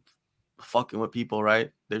fucking with people,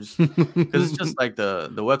 right? They're just because it's just like the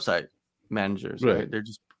website managers, right? They're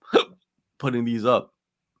just putting these up.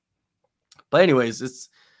 But anyways, it's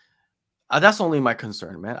that's only my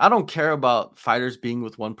concern, man. I don't care about fighters being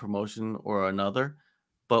with one promotion or another,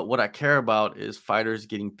 but what I care about is fighters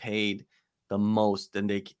getting paid the most and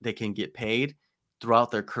they can get paid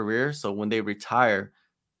throughout their career. So when they retire,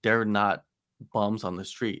 they're not bums on the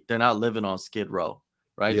street. They're not living on Skid Row,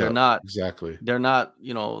 right? Yeah, they're not exactly. They're not,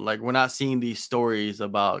 like we're not seeing these stories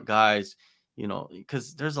about guys,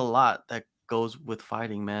 because there's a lot that goes with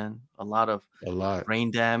fighting, man. A lot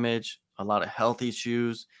brain damage, a lot of health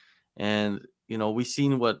issues, and we've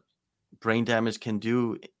seen what brain damage can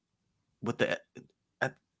do with the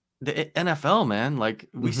NFL, man. Like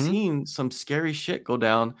we've seen some scary shit go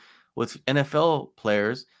down with NFL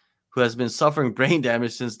players who has been suffering brain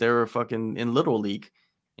damage since they were fucking in Little League,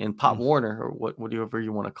 in Pop Warner or whatever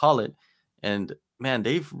you want to call it. And man,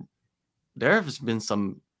 there has been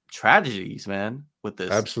some tragedies, man, with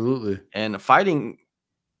this. Absolutely. And fighting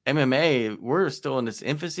MMA, we're still in its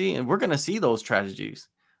infancy, and we're gonna see those tragedies.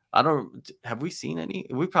 Have we seen any?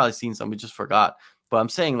 We've probably seen some. We just forgot. But I'm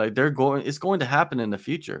saying like it's going to happen in the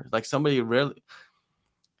future. Like somebody really,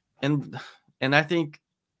 and I think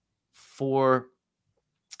for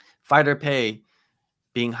fighter pay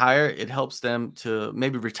being higher, it helps them to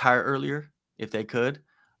maybe retire earlier if they could.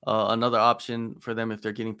 Another option for them if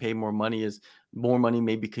they're getting paid more money is more money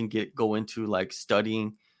maybe can go into like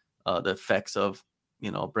studying the effects of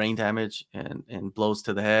brain damage and blows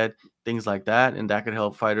to the head, things like that, and that could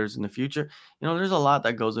help fighters in the future. There's a lot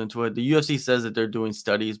that goes into it. The UFC says that they're doing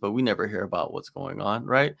studies, but we never hear about what's going on,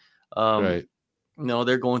 right? Right.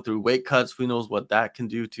 They're going through weight cuts. Who knows what that can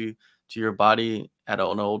do to your body at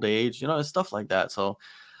an old age? It's stuff like that. So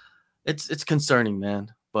it's concerning,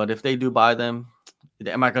 man. But if they do buy them,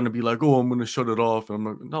 am I going to be like, oh, I'm going to shut it off?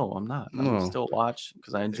 No, I'm not. I'm going to still watch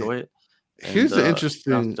because I enjoy it. Here's the I'll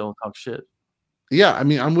interesting. still talk shit. Yeah, I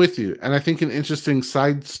mean, I'm with you. And I think an interesting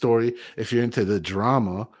side story, if you're into the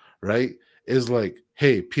drama, right, is like,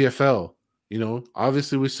 hey, PFL,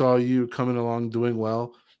 obviously we saw you coming along doing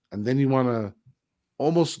well. And then you want to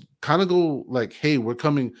almost kind of go like, hey, we're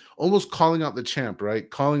coming, almost calling out the champ, right?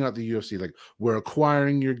 Calling out the UFC. Like, we're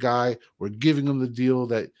acquiring your guy. We're giving him the deal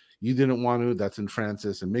that you didn't want to. That's in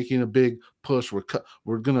Francis, and making a big push.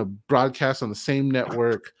 We're going to broadcast on the same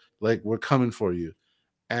network. Like, we're coming for you.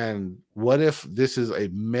 And what if this is a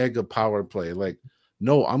mega power play? Like,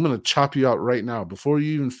 no, I'm going to chop you out right now before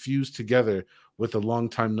you even fuse together with a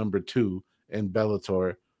longtime number 2 in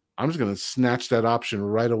Bellator. I'm just going to snatch that option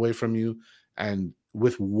right away from you, and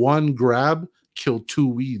with one grab, kill 2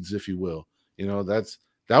 weeds, if you will.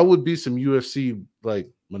 That would be some UFC like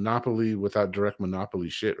monopoly without direct monopoly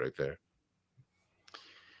shit right there.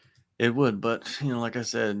 It would, but like I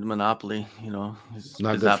said, monopoly, is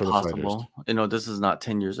Not that good for the possible? This is not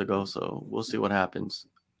 10 years ago, so we'll see what happens.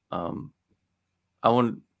 I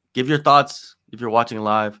want to give your thoughts if you're watching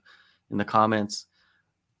live in the comments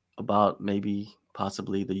about maybe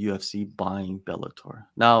possibly the UFC buying Bellator.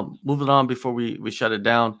 Now, moving on before we shut it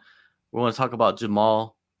down, we want to talk about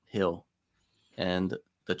Jamal Hill and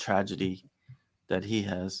the tragedy that he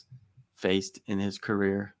has faced in his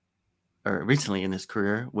career, or recently in his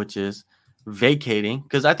career, which is vacating.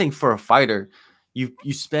 Because I think for a fighter, you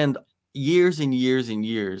spend years and years and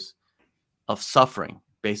years of suffering,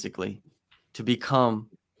 basically, to become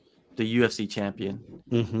the UFC champion,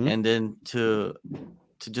 and then to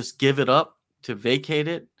just give it up, to vacate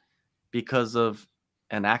it because of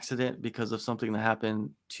an accident, because of something that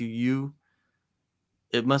happened to you.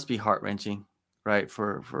 It must be heart-wrenching, right,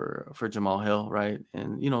 for Jamal Hill, right?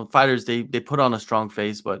 And fighters, they put on a strong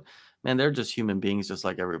face, but man, they're just human beings just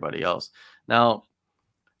like everybody else. Now,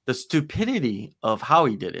 the stupidity of how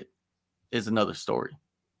he did it is another story.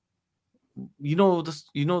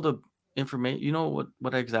 The information,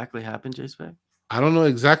 what exactly happened, J-Spec? I don't know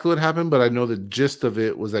exactly what happened, but I know the gist of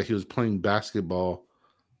it was that he was playing basketball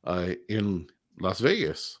in Las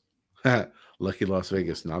Vegas. Lucky Las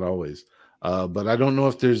Vegas, not always. But I don't know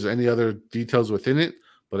if there's any other details within it,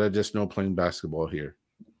 but I just know playing basketball here.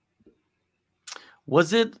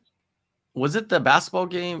 Was it the basketball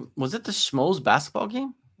game? Was it the Schmoes basketball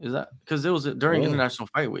game? Is that because it was during International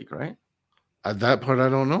Fight Week, right? At that part, I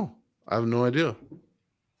don't know. I have no idea.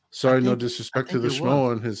 Sorry, no disrespect to the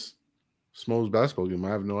Schmo and his Schmoes basketball game. I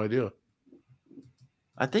have no idea.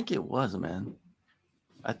 I think it was, man.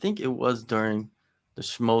 I think it was during the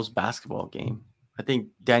Schmoes basketball game. I think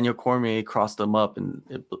Daniel Cormier crossed him up and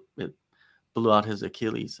it blew out his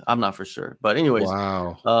Achilles. I'm not for sure, but anyways,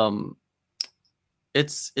 wow.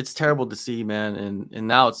 It's terrible to see, man. And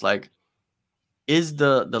now it's like, is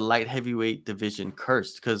the light heavyweight division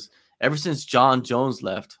cursed? Because ever since John Jones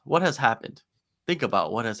left, what has happened? Think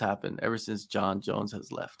about what has happened ever since John Jones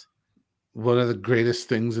has left. One of the greatest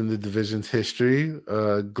things in the division's history,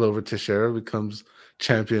 Glover Teixeira becomes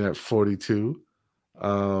champion at 42.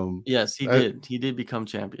 Yes, he did. He did become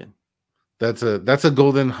champion. That's a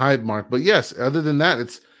golden hype mark. But yes, other than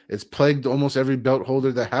that, it's plagued almost every belt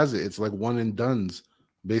holder that has it. It's like one and dones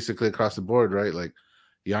basically across the board, right? Like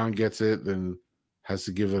Jan gets it, then has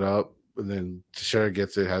to give it up, and then Teixeira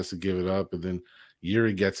gets it, has to give it up, and then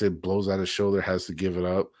Yuri gets it, blows out his shoulder, has to give it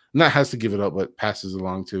up. Not has to give it up, but passes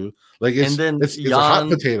along too. Like it's a hot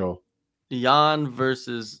potato. Jan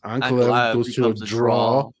versus Ankalaev goes to a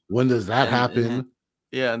draw. When does that happen?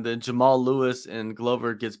 And then Jamal Lewis and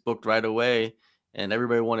Glover gets booked right away, and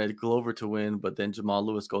everybody wanted Glover to win, but then Jamal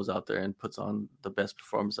Lewis goes out there and puts on the best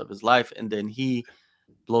performance of his life, and then he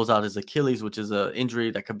blows out his Achilles, which is an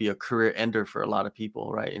injury that could be a career ender for a lot of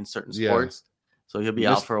people, right, in certain sports. So he'll be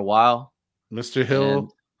out for a while. Mr.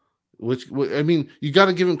 Hill, which I mean, you got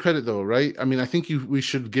to give him credit though, right? I mean, I think we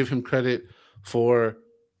should give him credit for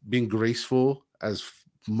being graceful as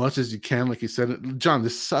much as you can. Like you said, John,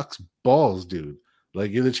 this sucks balls, dude.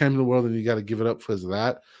 Like, you're the champion of the world and you got to give it up because of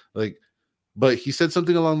that. Like, but he said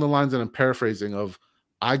something along the lines, and I'm paraphrasing, of,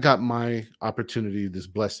 I got my opportunity, this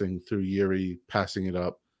blessing through Yuri passing it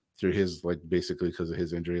up through his, like, basically because of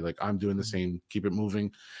his injury. Like, I'm doing the same, keep it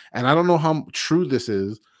moving. And I don't know how true this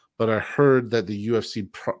is, but I heard that the UFC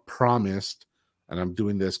promised and I'm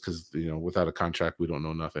doing this because, without a contract, we don't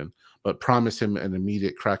know nothing, but promise him an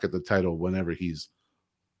immediate crack at the title whenever he's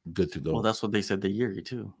good to go. Well, that's what they said the Yuri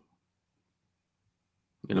too.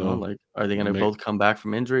 No, Like, are they going to both come back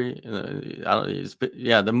from injury? The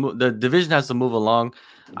division has to move along.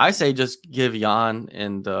 I say just give Jan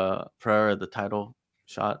and Pereira the title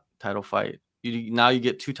fight. Now you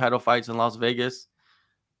get 2 title fights in Las Vegas.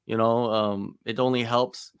 It only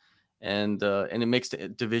helps, and it makes the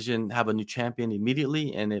division have a new champion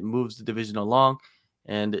immediately, and it moves the division along.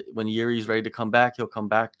 And when Yuri's ready to come back, he'll come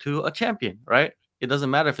back to a champion, right? It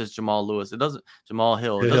doesn't matter if it's Jamal Lewis. Jamal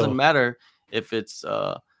Hill. It doesn't matter if it's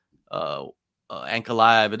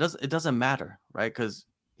Ankalaev. It doesn't matter, right? Because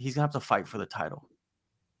he's gonna have to fight for the title,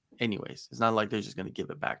 anyways. It's not like they're just gonna give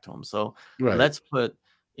it back to him. So let's put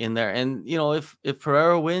in there, and if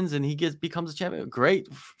Pereira wins and he becomes a champion,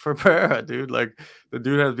 great for Pereira, dude. Like, the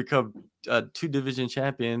dude has become a 2-division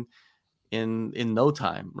champion in no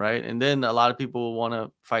time, right? And then a lot of people will want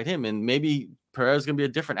to fight him, and maybe Pereira's gonna be a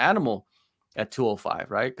different animal at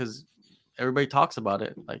 205, right? Because everybody talks about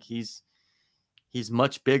it. Like, he's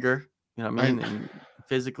much bigger, you know what I mean, and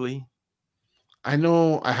physically. I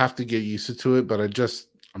know I have to get used to it, but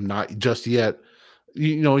I'm not just yet.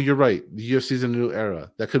 You're right. The UFC is a new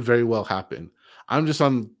era. That could very well happen. I'm just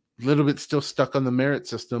a little bit still stuck on the merit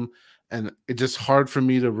system, and it's just hard for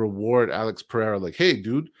me to reward Alex Pereira. Like, hey,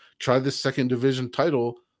 dude, try this 2nd division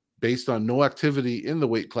title based on no activity in the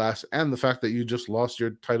weight class and the fact that you just lost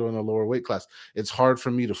your title in a lower weight class. It's hard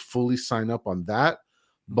for me to fully sign up on that.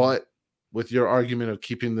 But with your argument of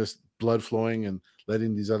keeping this blood flowing and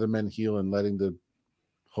letting these other men heal and letting the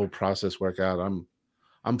whole process work out, I'm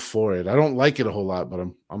for it. I don't like it a whole lot, but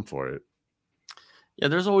I'm for it. Yeah,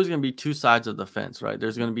 there's always going to be 2 sides of the fence, right?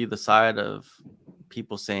 There's going to be the side of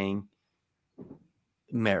people saying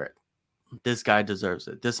merit. This guy deserves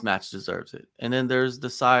it. This match deserves it. And then there's the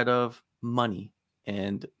side of money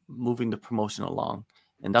and moving the promotion along.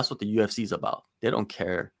 And that's what the UFC is about. They don't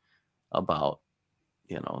care about,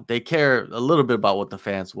 they care a little bit about what the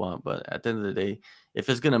fans want. But at the end of the day, if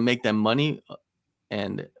it's going to make them money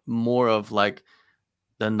and more of like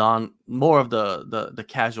more of the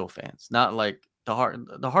casual fans, not like the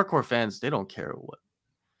hardcore fans, they don't care what.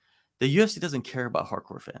 The UFC doesn't care about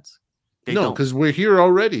hardcore fans. No, because we're here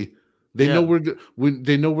already. They know we're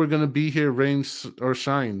going to be here, rain or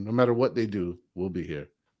shine, no matter what they do. We'll be here.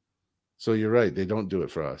 So you're right. They don't do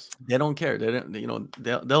it for us. They don't care. They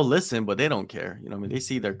don't. They'll listen, but they don't care. I mean, they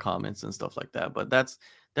see their comments and stuff like that. But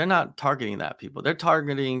they're not targeting that people. They're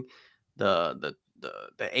targeting the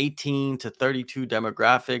 18 to 32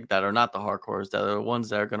 demographic that are not the hardcores, that are the ones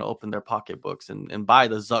that are going to open their pocketbooks and buy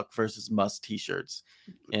the Zuck versus Must t-shirts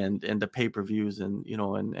and the pay-per-views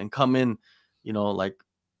and come in, like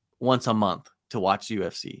once a month to watch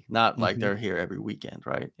UFC, not like they're here every weekend,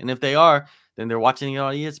 right? And if they are, then they're watching it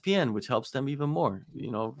on ESPN, which helps them even more,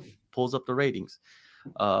 pulls up the ratings.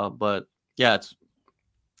 But yeah, it's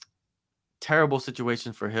terrible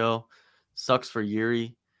situation for Hill, sucks for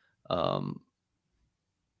Yuri.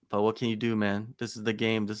 But what can you do, man? This is the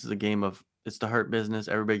game. This is a game of, it's the hurt business.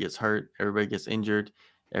 Everybody gets hurt. Everybody gets injured.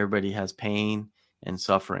 Everybody has pain and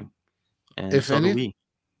suffering. And so do we.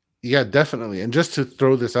 Yeah, definitely. And just to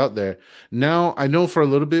throw this out there, now I know for a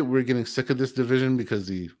little bit we're getting sick of this division because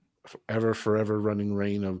the forever running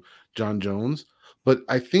reign of John Jones. But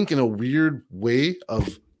I think in a weird way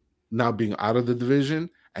of now being out of the division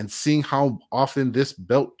and seeing how often this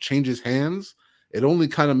belt changes hands, it only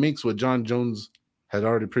kind of makes what John Jones had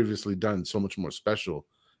already previously done so much more special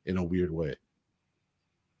in a weird way.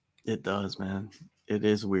 It does, man. It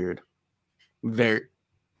is weird. Very,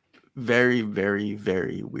 very, very,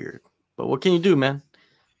 very weird. But what can you do, man?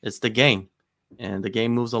 It's the game. And the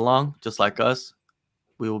game moves along just like us.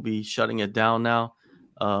 We will be shutting it down now.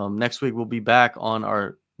 Next week, we'll be back on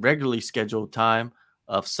our regularly scheduled time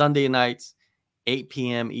of Sunday nights, 8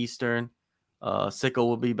 p.m. Eastern. Sicko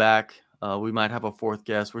will be back. We might have a 4th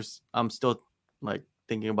guest. I'm still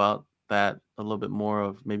thinking about that a little bit more,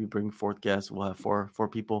 of maybe bring 4th guest. We'll have four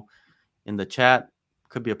people in the chat.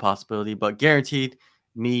 Could be a possibility, but guaranteed,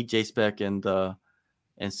 me, J-Spec, and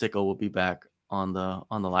Sicko will be back on the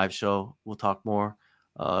live show. We'll talk more.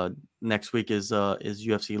 Next week is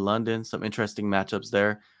UFC London. Some interesting matchups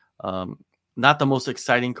there. Not the most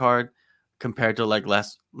exciting card compared to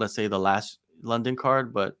let's say the last London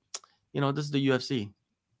card, but this is the UFC.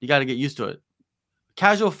 You got to get used to it.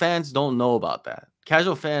 Casual fans don't know about that.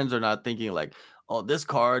 Casual fans are not thinking like, oh, this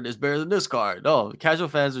card is better than this card. No, casual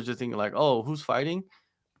fans are just thinking like, oh, who's fighting?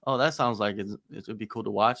 Oh, that sounds like it would be cool to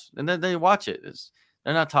watch. And then they watch it.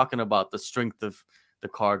 They're not talking about the strength of the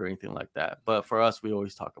card or anything like that. But for us, we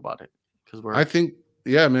always talk about it because I think,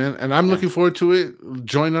 yeah, man. And I'm looking forward to it.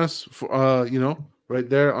 Join us, for, right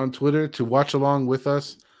there on Twitter to watch along with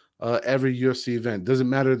us every UFC event. Doesn't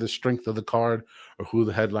matter the strength of the card or who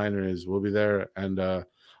the headliner is. We'll be there. And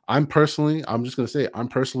I'm just going to say, I'm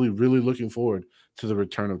personally really looking forward to the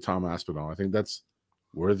return of Tom Aspinall. I think that's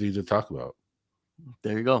worthy to talk about.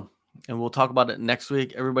 There you go. And we'll talk about it next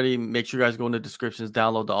week. Everybody, make sure you guys go in the descriptions,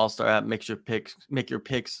 download the All-Star app, make your picks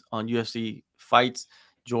on UFC fights,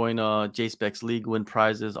 join JSpec's League, win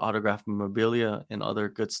prizes, autograph memorabilia, and other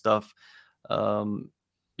good stuff.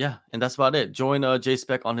 Yeah, and that's about it. Join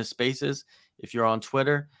JSpec on his spaces if you're on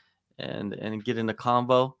Twitter and get in the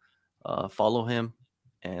convo. Follow him,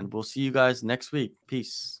 and we'll see you guys next week.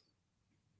 Peace.